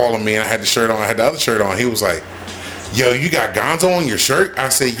eyeballing me, and I had the shirt on. I had the other shirt on. He was like, yo, you got Gonzo on your shirt? I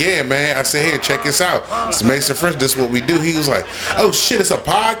said, yeah, man. I said, here, check this out. It's Mason French. This is what we do. He was like, oh, shit, it's a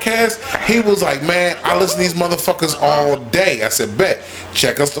podcast? He was like, man, I listen to these motherfuckers all day. I said, bet.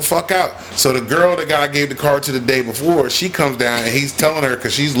 Check us the fuck out. So the girl that I gave the card to the day before, she comes down, and he's telling her,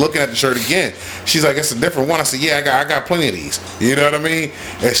 because she's looking at the shirt again. She's like, it's a different one. I said, yeah, I got plenty of these. You know what I mean?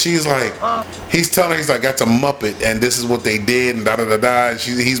 And she's like, he's telling her, he's like, that's a Muppet, and this is what they did, and da-da-da-da. And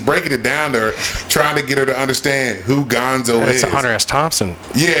he's breaking it down to her, trying to get her to understand who Gonzo is. It's a Hunter S. Thompson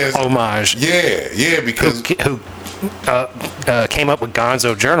homage. Yeah, because who came up with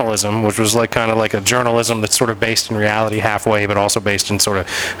Gonzo journalism, which was like kind of like a journalism that's sort of based in reality halfway, but also based in sort of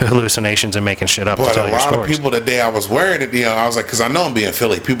hallucinations and making shit up. But to tell a your lot stories. of people the day I was wearing it, I was like, because I know I'm being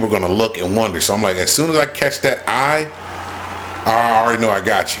Philly, people are gonna look and wonder. So I'm like, as soon as I catch that eye, I already know I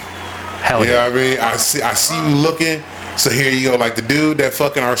got you. Hell You know what I mean? I see you looking. So here you go, like the dude that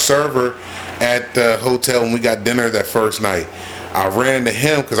fucking our server at the hotel when we got dinner that first night. I ran into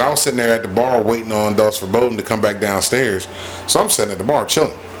him because I was sitting there at the bar waiting on Dust Verboten to come back downstairs. So I'm sitting at the bar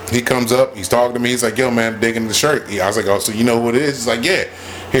chilling. He comes up, he's talking to me, he's like, yo man, I'm digging the shirt. I was like, oh, so you know who it is? He's like, yeah.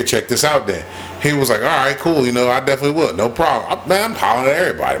 Here, check this out then. He was like, all right, cool, I definitely would. No problem. I'm hollering at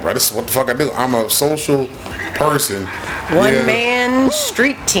everybody, bro. This is what the fuck I do. I'm a social person. One man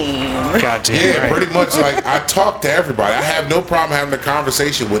street team. God damn Yeah, right. pretty much. Like, I talk to everybody. I have no problem having a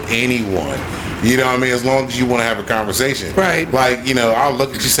conversation with anyone. You know what I mean? As long as you want to have a conversation. Right. Like, I'll look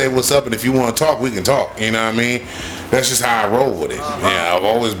at you, say what's up, and if you want to talk, we can talk. You know what I mean? That's just how I roll with it. Yeah, I've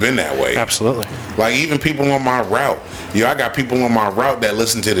always been that way. Absolutely. Like, even people on my route. I got people on my route that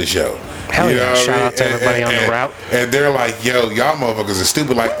listen to the show. Hell You yeah. know what I Shout mean? out to everybody on the route. And they're like, yo, y'all motherfuckers are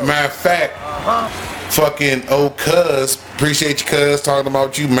stupid. Like, matter of fact, fucking old cuz, appreciate you cuz, talking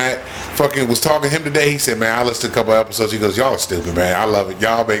about you, Matt, fucking was talking to him today. He said, man, I listened to a couple episodes. He goes, y'all are stupid, man. I love it.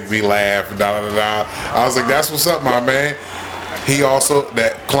 Y'all make me laugh. Da, da, da, da. I was like, that's what's up, my man. He also,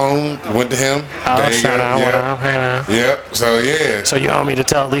 that clone went to him. There you Shout go. out, Yeah. what up, hey, now. Yep. So, yeah. So you want me to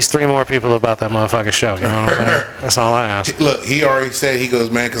tell at least 3 more people about that motherfucking show? You know what I'm saying? That's all I ask. Look, he already said, he goes,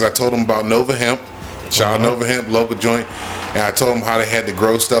 man, because I told him about Nova Hemp. Shout out Nova Hemp, local joint. And I told him how they had to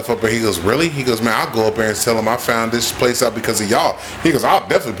grow stuff up there. He goes, really? He goes, man, I'll go up there and tell him I found this place out because of y'all. He goes, I'll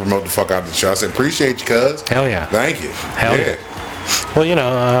definitely promote the fuck out of the show. I said, appreciate you, cuz. Hell yeah. Thank you. Hell yeah.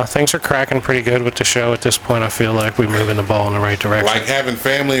 Well, things are cracking pretty good with the show at this point. I feel like we're moving the ball in the right direction. Like having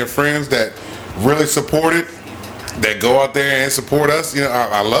family and friends that really support it, that go out there and support us.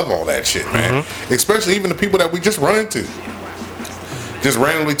 I love all that shit, man. Especially even the people that we just run into. Just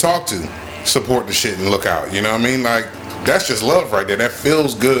randomly talk to. Support the shit and look out. You know what I mean? Like, that's just love right there. That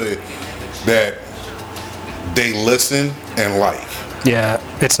feels good that they listen and like. Yeah,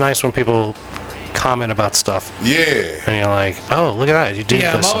 it's nice when people comment about stuff. Yeah. And you're like, oh, look at that. You did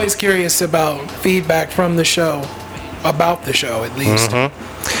Yeah, I'm this. always curious about feedback from the show, about the show at least.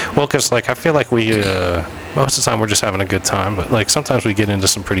 Well, because, I feel like we, most of the time we're just having a good time, but, sometimes we get into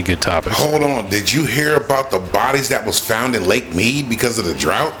some pretty good topics. Hold on. Did you hear about the bodies that was found in Lake Mead because of the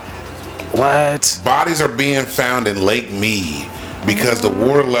drought? What? Bodies are being found in Lake Mead because the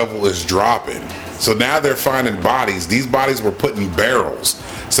water level is dropping. So now they're finding bodies. These bodies were put in barrels.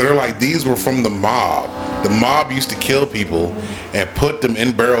 So they're like, these were from the mob. The mob used to kill people and put them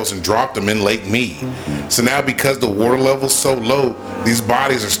in barrels and drop them in Lake Mead. So now because the water level's so low, these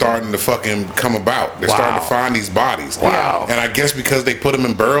bodies are starting to fucking come about. They're starting to find these bodies. Wow. And I guess because they put them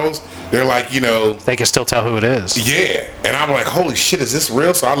in barrels, they're like, They can still tell who it is. yeah. And I'm like, holy shit, is this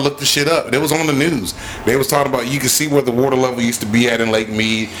real? So I looked the shit up. It was on the news. They was talking about, you can see where the water level used to be at in Lake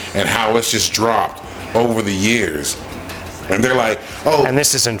Mead and how it's just dropped over the years. And they're like, oh, And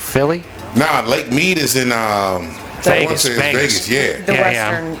this is in Philly? nah, Lake Mead is in Vegas, Vegas, yeah. The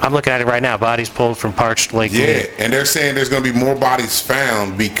yeah. Western. I'm looking at it right now. Bodies pulled from parched Lake Yeah, Mead. and they're saying there's going to be more bodies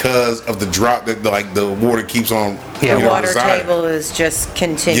found because of the drop that the water keeps on. Yeah, The water residing. table is just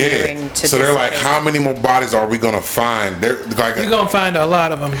continuing Yeah. to So they're like, dissipate. how many more bodies are we going to find? They're like, You're going to find a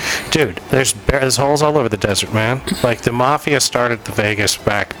lot of them. Dude, there's holes all over the desert, man. The mafia started the Vegas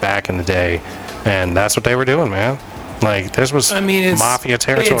back in the day, and that's what they were doing, man. Like, this was It's mafia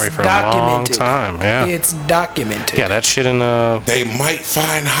territory it's for a long documented. time. Yeah. It's documented. Yeah, that shit in They might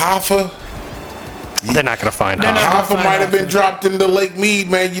find Hoffa. they're not gonna find They're him. not- Hoffa might have been dropped into Lake Mead,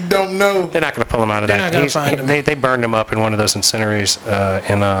 man. You don't know. They're not gonna pull him out of They're that. not gonna find him. They burned him up in one of those incinerators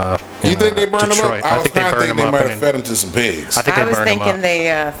You think they burned him Detroit. up? I was think they trying to burned think him they up. might and have then- fed him to some pigs. I think I they was burned him up. thinking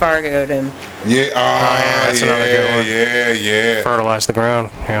they Fargoed him. Yeah, yeah, that's another good one. yeah. Fertilize the ground.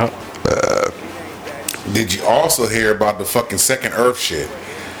 Yeah. Did you also hear about the fucking second Earth shit?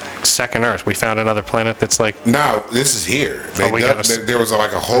 Second Earth. We found another planet that's like. No, this is here. There was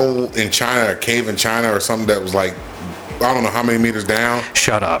like a hole in China, a cave in China or something that was like, I don't know how many meters down.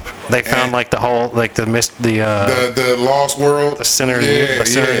 Shut up. They found like the whole, like the mist, the Lost world. the center of the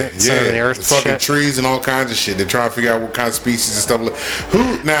center of the Earth. The fucking shit. trees and all kinds of shit. They're trying to figure out what kind of species and stuff.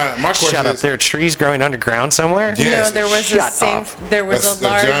 Who now? My question Shut up. is, There are trees growing underground somewhere. Yes. There was Shut up. there was that's a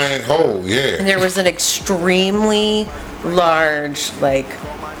large, giant hole. Yeah. there was an extremely large,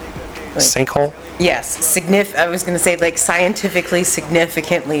 Sinkhole. yes, I was going to say Yeah. scientifically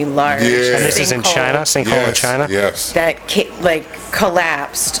significantly large. And And this is in sinkhole China. Sinkhole in Yes, China. Yes. That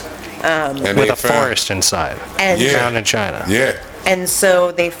collapsed, And With they a found- forest inside. and Yeah. Found in China. Yeah. and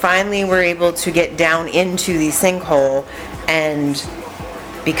so they finally were able to get down into the sinkhole, and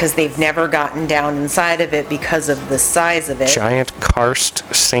because they've never gotten down inside of it because of the size of it. Giant karst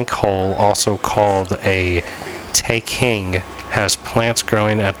sinkhole, also called a taking, has plants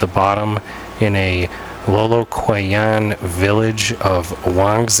growing at the bottom in a Loloquayan village of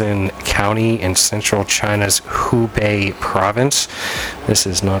Wangzhen County in central China's Hubei province. This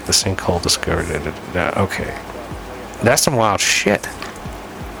is not the sinkhole discovered. Okay. That's some wild shit.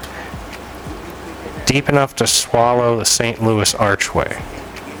 Deep enough to swallow the St. Louis Archway.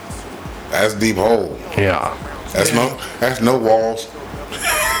 That's a deep hole. Yeah. That's no walls.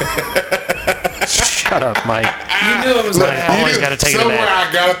 Shut up, Mike. You knew it was going to Look, happen. always gotta take it Somewhere back.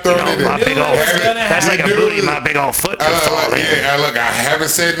 I gotta throw it in. My big old, It's gonna that's like a happen. booty, my big old foot. could fall in. Yeah, look, I haven't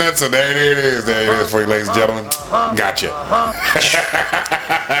said nothing, so there it is. There it is for you, ladies and gentlemen. Gotcha.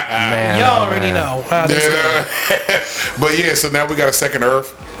 Man, Y'all oh, already man. know how this goes. But yeah, so now we got a second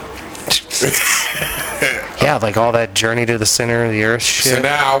Earth. Yeah, like all that journey to the center of the earth So shit.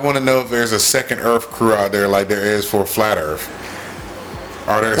 now I want to know if there's a second Earth crew out there like there is for Flat Earth.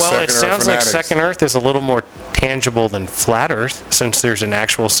 Are there Well, second it Earth sounds like fanatics? second earth is a little more tangible than flat earth, since there's an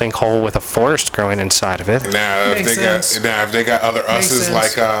actual sinkhole with a forest growing inside of it. Now Makes sense. if they got other Makes Us's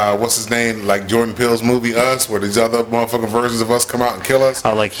sense. like what's his name, like Jordan Peele's movie Us, where these other motherfucking versions of us come out and kill us.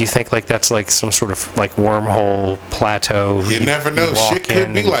 Like, you think like that's like some sort of like wormhole plateau. You never know. walk Shit could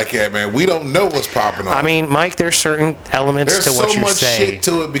in be and- like that, man. We don't know what's popping off. I mean, Mike, there's certain elements there's to what so you much say. shit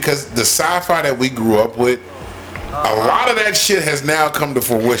to it because the sci-fi that we grew up with, a lot of that shit has now come to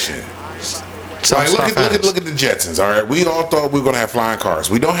fruition. Some Like, look stuff at has. the Jetsons. All right, we all thought we were gonna have flying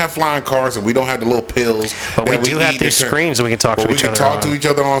cars. We don't have flying cars, and we don't have the little pills. But we that do have eat these that turn- screens that we can talk But to we each can other talk on. to each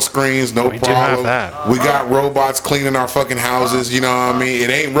other on screens, no We do have problem. that. We got robots cleaning our fucking houses. You know what I mean?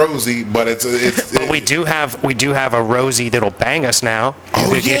 It ain't rosy, but it's. But we do have a Rosie that'll bang us now. Oh,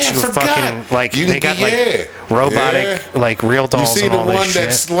 They get yeah, you I forgot. fucking like You they can got get- like robotic yeah. like real You dolls see and the all one this that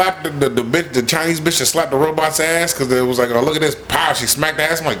shit. slapped the Chinese bitch that slapped the robot's ass because it was like, oh, look at this pow, she smacked the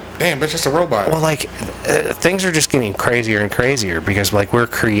ass. I'm like, damn, bitch, that's a robot. Well, like things are just getting crazier and crazier because like we're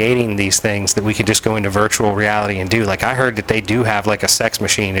creating these things that we could just go into virtual reality and do. Like I heard that they do have like a sex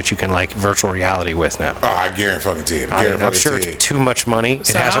machine that you can like virtual reality with now. Oh, I guarantee it. I mean, I'm sure it's too much money. It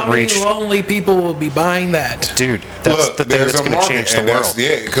So how hasn't many reached. lonely people will be buying that? Dude, that's Look, the thing there's that's a going to market, change the and that's- world.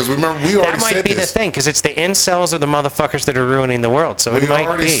 Yeah, because remember, we already That might said be this. the thing, because it's the incels or the motherfuckers that are ruining the world. So We it might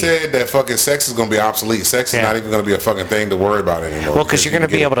already be. said that fucking sex is going to be obsolete. Sex is Yeah. not even going to be a fucking thing to worry about anymore. Well, because you're going to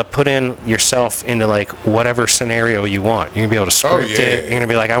be able to put in yourself into like whatever scenario you want. You're going to be able to script yeah. it. You're going to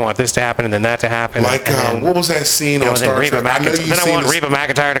be like, I want this to happen and then that to happen. Like, and then, what was that scene you know, on then Star Reba Trek? I know McEntire. you've Then I seen want this- Reba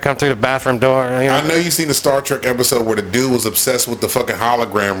McEntire to come through the bathroom door. You know? I know you've seen the Star Trek episode where the dude was obsessed with the fucking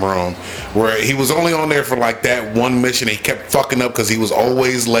hologram room, where he was only on there for like that one mission. He kept fucking up because he was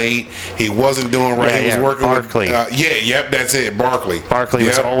always late. He wasn't doing right. Yeah, he was yeah, working Barkley. with. Yep, that's it, Barkley. Barkley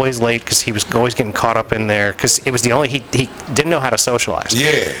was Yep. always late because he was always getting caught up in there because it was the only he didn't know how to socialize.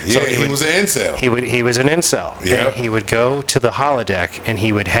 Yeah, So he was an incel. He was an incel. Yeah. And he would go to the holodeck and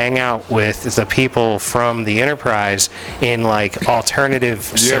he would hang out with the people from the Enterprise in like alternative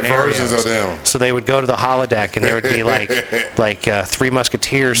scenarios. versions of them. So they would go to the holodeck and there would be like Three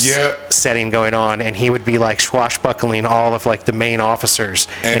Musketeers Yep. setting going on, and he would be like swashbuckling all of like the main officers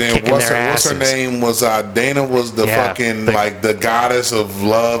and And then kicking what's their her asses. name was Dana was the fucking like the goddess of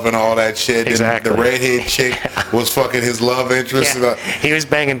love and all that shit. Exactly. And the redhead chick was fucking his love interest. Yeah. He was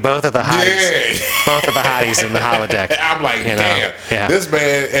banging both of the hotties. Yeah. Both of the hotties in the holodeck. I'm like, you know? damn. Yeah. This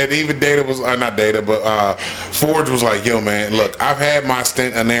man, and even Dana was not Dana, but Forge was like, yo, man, look, I've had my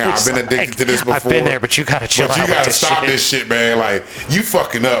stint in there. I've been addicted to this before. I've been there, but you gotta chill out. But you gotta with stop this shit, man. Like, you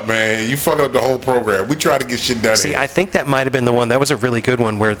fucking up, man. You fucking up the whole program. We try to get shit done. See, I think that might have been the one. That was a really good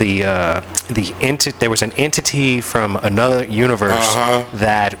one where there was an entity from another universe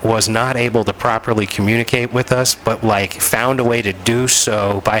that was not able to properly communicate with us, but like found a way to do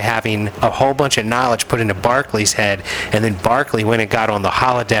so by having a whole bunch of knowledge put into Barclay's head, and then Barclay went and got on the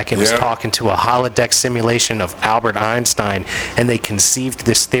holodeck and was talking to a holodeck simulation of Albert Einstein, and they conceived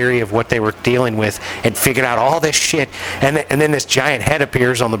this theory of what they were dealing with and figured out all this shit, and then this giant head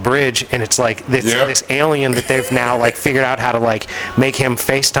appears on the bridge, and it's like this alien that they've now like figured out how to like make him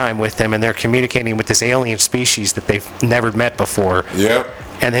FaceTime with them, and they're communicating with this alien species that they've never met before. Yep.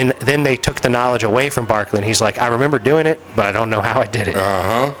 And then they took the knowledge away from Barclay, and he's like, I remember doing it, but I don't know how I did it.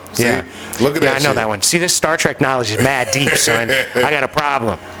 See, yeah. Look at that I know shit. that one. See, this Star Trek knowledge is mad deep, son. I got a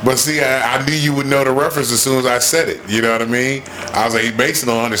problem. But see, I knew you would know the reference as soon as I said it. You know what I mean? I was like, he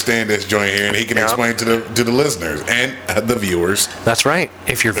basically don't understand this joint here, and he can explain to the listeners and the viewers. That's right.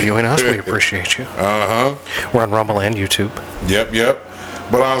 If you're viewing us, we appreciate you. We're on Rumble and YouTube. Yep.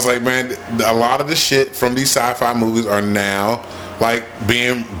 But I was like, man, a lot of the shit from these sci-fi movies are now like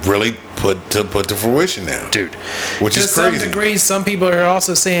being really put to fruition now, dude. Which is crazy. To some degree, some people are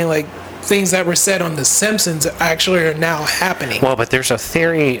also saying like things that were said on The Simpsons actually are now happening. Well, but there's a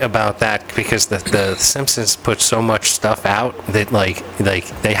theory about that because the Simpsons put so much stuff out that like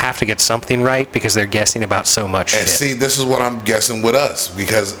they have to get something right because they're guessing about so much and shit. See, this is what I'm guessing with us,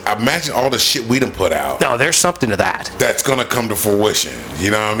 because imagine all the shit we done put out. No, there's something to that. That's gonna come to fruition.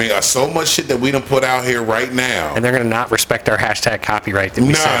 You know what I mean? So much shit that we done put out here right now. And they're gonna not respect our hashtag copyright that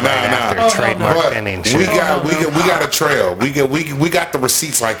we said right after trademark pending shit. We got a trail. We got the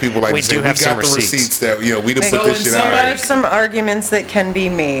receipts like people like to say. Do have we got the receipts that we done put this shit out. There's some arguments that can be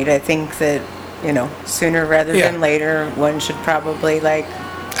made. I think that sooner rather than later, one should probably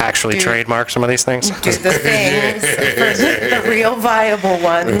actually trademark some of these things. Do the things for the real viable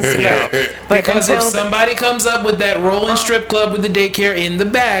ones. But because if somebody comes up with that rolling strip club with the daycare in the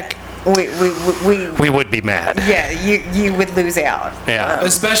back, we would be mad. Yeah, you would lose out. Yeah,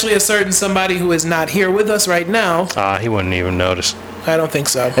 especially a certain somebody who is not here with us right now. He wouldn't even notice. I don't think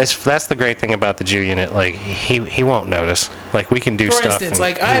so. That's the great thing about the Jew unit. Like he won't notice. Like we can do stuff. For instance,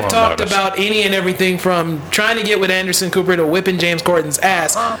 like I've talked about any and everything from trying to get with Anderson Cooper to whipping James Corden's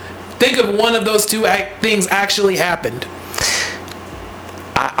ass. Think of one of those two things actually happened.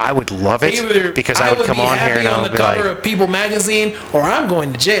 I would love it. Either because I would come on here and I would be like, on the cover of People magazine, or I'm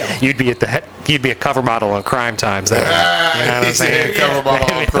going to jail. You'd be a cover model on Crime Times. That you know what I'm saying? Cover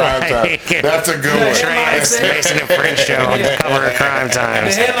model on Crime Times. That's a good one. Mason and French show on the cover of Crime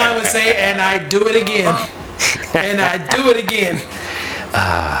Times. The headline would say, "And I do it again, and I do it again."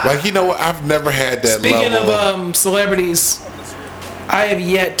 Like what? I've never had that. Speaking of celebrities, I have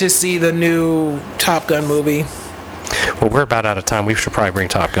yet to see the new Top Gun movie. Well, we're about out of time. We should probably bring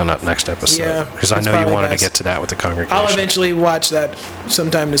Top Gun up next episode. Yeah, because I know you wanted to get to that with the congregation. I'll eventually watch that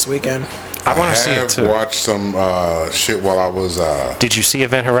sometime this weekend. I want to see it too. I watched some shit while I was. Did you see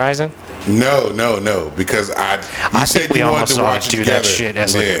Event Horizon? No, because I think we almost saw to do that shit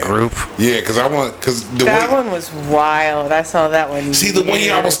as like a group. Yeah, because that one was wild. I saw that one. See the way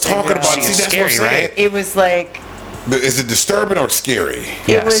I was talking about. See, that's scary, right? It was like. But is it disturbing or scary? Yes.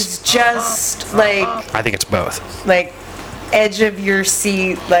 It was just like. I think it's both. Like, edge of your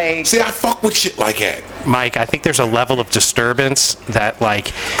seat, like. See, I fuck with shit like that. Mike, I think there's a level of disturbance that,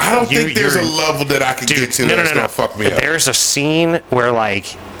 like. I don't think there's a level that I can get to that's gonna fuck me up. There's a scene where,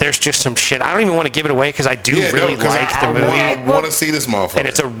 like, there's just some shit. I don't even want to give it away because I do really like the movie. I want to see this motherfucker. And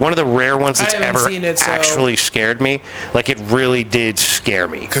it's one of the rare ones that's ever actually scared me. Like, it really did scare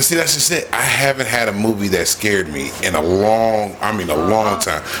me. Because, see, that's just it. I haven't had a movie that scared me in a long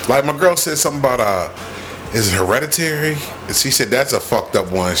time. Like, my girl said something about, is it Hereditary? And she said that's a fucked up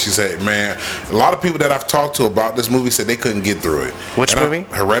one. She said, man, a lot of people that I've talked to about this movie said they couldn't get through it. Which movie?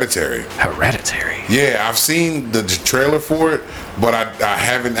 Hereditary. Hereditary. Yeah, I've seen the trailer for it, but I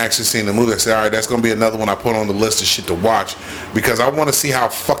haven't actually seen the movie. I said, all right, that's going to be another one I put on the list of shit to watch because I want to see how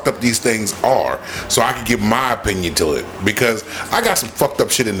fucked up these things are so I can give my opinion to it because I got some fucked up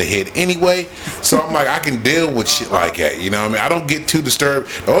shit in the head anyway. So I'm like, I can deal with shit like that. You know what I mean? I don't get too disturbed.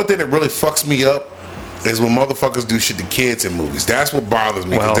 The only thing that really fucks me up is when motherfuckers do shit to kids in movies. That's what bothers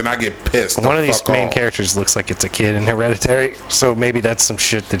me. 'Cause Well, then I get pissed. One of The these fuck main off. characters looks like it's a kid in Hereditary, so maybe that's some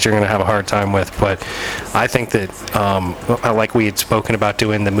shit that you're going to have a hard time with. But I think that, like we had spoken about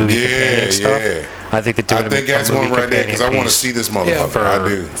doing the movie companion stuff, yeah. I think that doing I think a that's movie one right there because I want to piece see this motherfucker. Yeah. I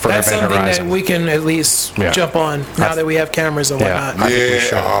do. for That's Event something Horizon. that we can at least Yeah. jump on now that we have cameras and Yeah. whatnot. I think we Yeah.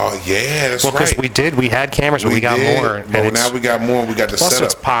 should. Oh, yeah. That's Well, because right. we had cameras, but we got did, more. But it's- now we got more. We got the Plus, it's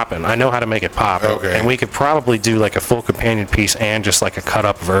setup. popping. I know how to make it pop. Okay. And we could probably do like a full companion piece and just like a cut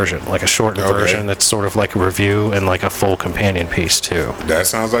up version, like a shortened Okay. version that's sort of like a review and like a full companion piece too. That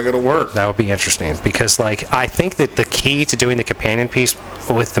sounds like it'll work. That would be interesting because, like, I think that the key to doing the companion piece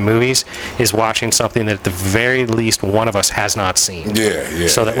with the movies is watching something that at the very least one of us has not seen. Yeah.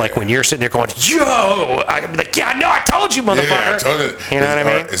 So that, like, when you're sitting there going, "Yo," I'm like, "Yeah, no, I told you, motherfucker." Yeah, I told you. You know what I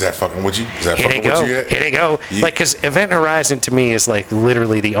mean? Is that fucking with you? Is that Here they fucking go. with you yet? Here they go. Yeah. Like, because Event Horizon to me is like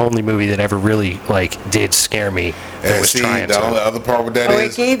literally the only movie that ever really like did scare me. That And was see, trying the only to. other part with that Oh, it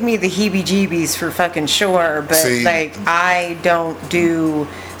is, gave me the heebie-jeebies for fucking sure, but See- like I don't do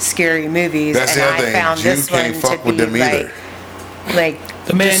scary movies, that's and the other I thing. found You this can't one fuck to with be them either. like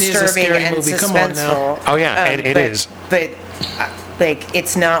The Man is a disturbing scary and movie. Come on now. suspenseful. Oh, yeah, it but, is. But like,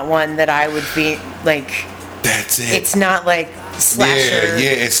 it's not one that I would be like. That's it. It's not like slasher. Yeah,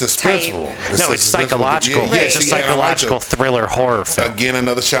 it's suspenseful. No, it's psychological. Yeah, Yeah, it's a see, and I like psychological thriller horror film. Again,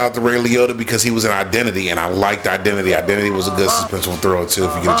 another shout out to Ray Liotta because he was in Identity, and I liked Identity. Identity was a good suspenseful thriller too.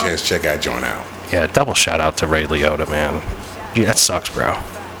 If you get a chance, check that joint out. Yeah, double shout out to Ray Liotta, man. Yeah, that sucks, bro.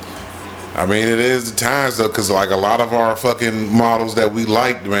 I mean, it is the times though, because like a lot of our fucking models that we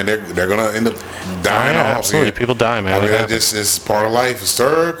like, man, they're gonna end up dying yeah, off. absolutely. People die, man. I mean, It that happens. just it's part of life, a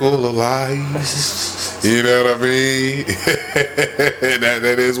circle of life. You know what I mean?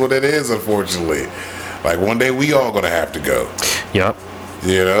 that is what it is, unfortunately. Like one day we all gonna have to go. Yep.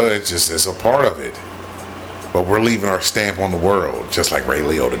 You know, it's a part of it. But we're leaving our stamp on the world, just like Ray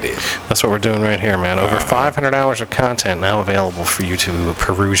Liotta did. That's what we're doing right here, man. Over 500 hours of content now available for you to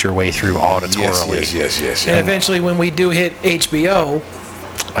peruse your way through auditorily. Yes. And eventually, when we do hit HBO,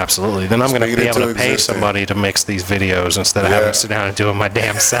 Absolutely. Then I'm going to Speaking be able to into pay existence. somebody to mix these videos instead of having to sit down and do them my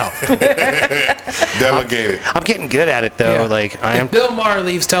damn self. Delegated. I'm getting good at it though. yeah. Like I am. If Bill Maher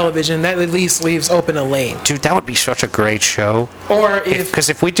leaves television, that at least leaves open a lane. Dude, that would be such a great show. Or if Because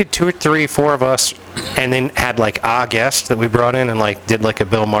if we did 2 or 3, 4 of us, and then had like a guest that we brought in and like did like a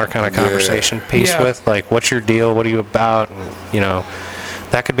Bill Maher kind of conversation piece Yeah. with, like, what's your deal? What are you about? And, you know,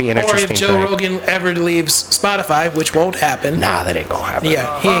 that could be an or interesting if Joe thing. Rogan ever leaves Spotify, which won't happen. Nah, that ain't gonna happen.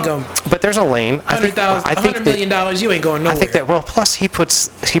 Yeah, he ain't going. But there's a lane. I think $100 million, you ain't going nowhere. I think that, well, plus he puts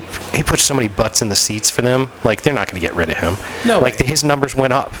so many butts in the seats for them. Like, they're not going to get rid of him. No Like, way. his numbers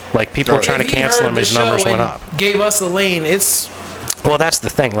went up. Like, people were If trying to He cancel heard him. the His numbers show went and up. Gave us a lane. It's Well, that's the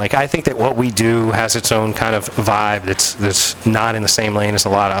thing. Like, I think that what we do has its own kind of vibe that's not in the same lane as a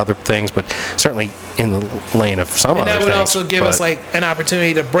lot of other things, but certainly in the lane of some and other that things. would also give us But like an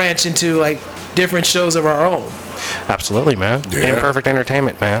opportunity to branch into like different shows of our own. absolutely, man. Yeah. Imperfect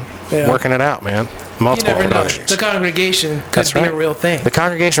entertainment, man. Yeah. Working it out, man. You Multiple never know. productions. The congregation could That's be right. a real thing. The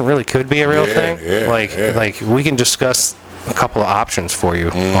congregation really could be a real Yeah, thing. yeah, like, yeah. like we can discuss a couple of options for you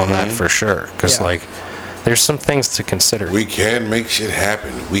on that for sure. Because Yeah. like, there's some things to consider. We can make shit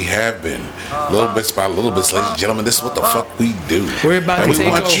happen. We have been. Little bits by little bits, ladies and gentlemen, this is what the fuck we do. We're about and to we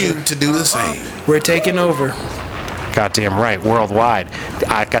take want over. you to do the same. We're taking over. Goddamn right, worldwide.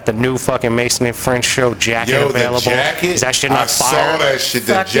 I got the new fucking Mason and French show jacket Yo, available. the jacket, Is that shit I not fire? saw that shit.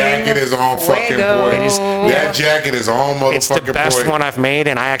 The Fucking jacket is on fucking fuego. point. It is- That jacket is on motherfucking It's the best point. one I've made,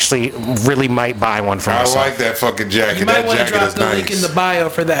 and I actually really might buy one for I myself. like that fucking jacket. You might That want to jacket drop is the link in nice. the bio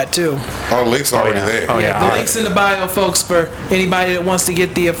for that too. Oh, link's already yeah. there. Oh, yeah. The all link's in the bio, folks, for anybody that wants to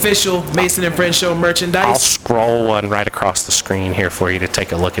get the official Mason and Friends show I'll merchandise. scroll one right across the screen here for you to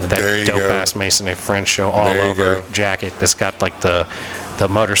take a look at There you that go. dope-ass Mason and Friends show all There you over go. jacket that's got like the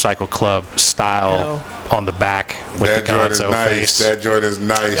motorcycle club style on the back with That the joint is Gonzo nice. face. That joint is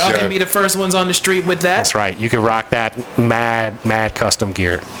nice. Y'all yeah. can be the first ones on the street with that. That's right. You can rock that mad custom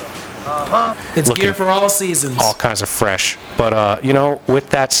gear. It's Looking- gear for all seasons. All kinds of fresh. But, you know,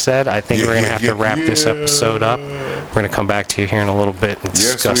 with that said, I think Yeah, we're going to yeah, have yeah, to wrap this yeah. episode up. We're going to come back to you here in a little bit and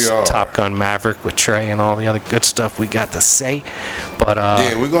Yes, discuss we are. Top Gun Maverick with Trey and all the other good stuff we got to say. But,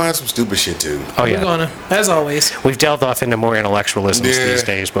 Yeah, we're gonna have some stupid shit too. oh, We're yeah. gonna, as always. We've delved off into more intellectualisms Yeah. these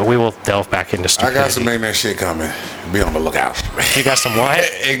days, but we will delve back into I stupidity. got some ignorant shit coming. Be on the lookout. You got some what?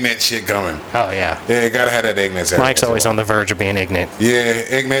 Ignorant shit coming. Oh, yeah. Yeah, gotta have that ignorance. Mike's always on the verge of being ignorant. Yeah,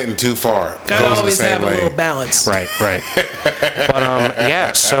 ignorant and too far. Gotta Goes in the always same have a lane. little balance. Right. But,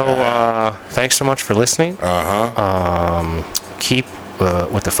 yeah, so thanks so much for listening. Keep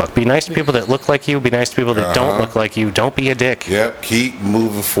what the fuck? Be nice to people that look like you. Be nice to people that don't look like you. Don't be a dick. Yep, keep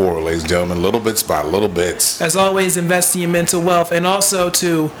moving forward, ladies and gentlemen, little bits by little bits. As always, invest in your mental wealth, and also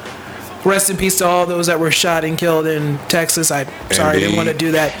to rest in peace to all those that were shot and killed in Texas. I'm sorry, I didn't want to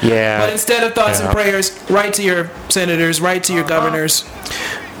do that. Yeah. But instead of thoughts and prayers, write to your senators, write to your governors.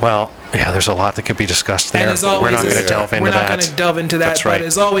 Well, yeah, there's a lot that could be discussed there. And as always, we're not going to delve into that. We're not going to delve into that. That's right. But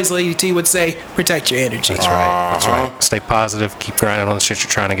as always, Lady T would say, protect your energy. That's right. That's right. Stay positive. Keep grinding on the shit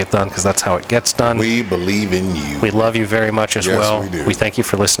you're trying to get done, because that's how it gets done. We believe in you. We love you very much as well. We do. We thank you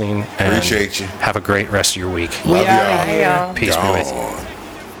for listening. And appreciate you. Have a great rest of your week. Love outta y'all. here. Peace be with you. Gone.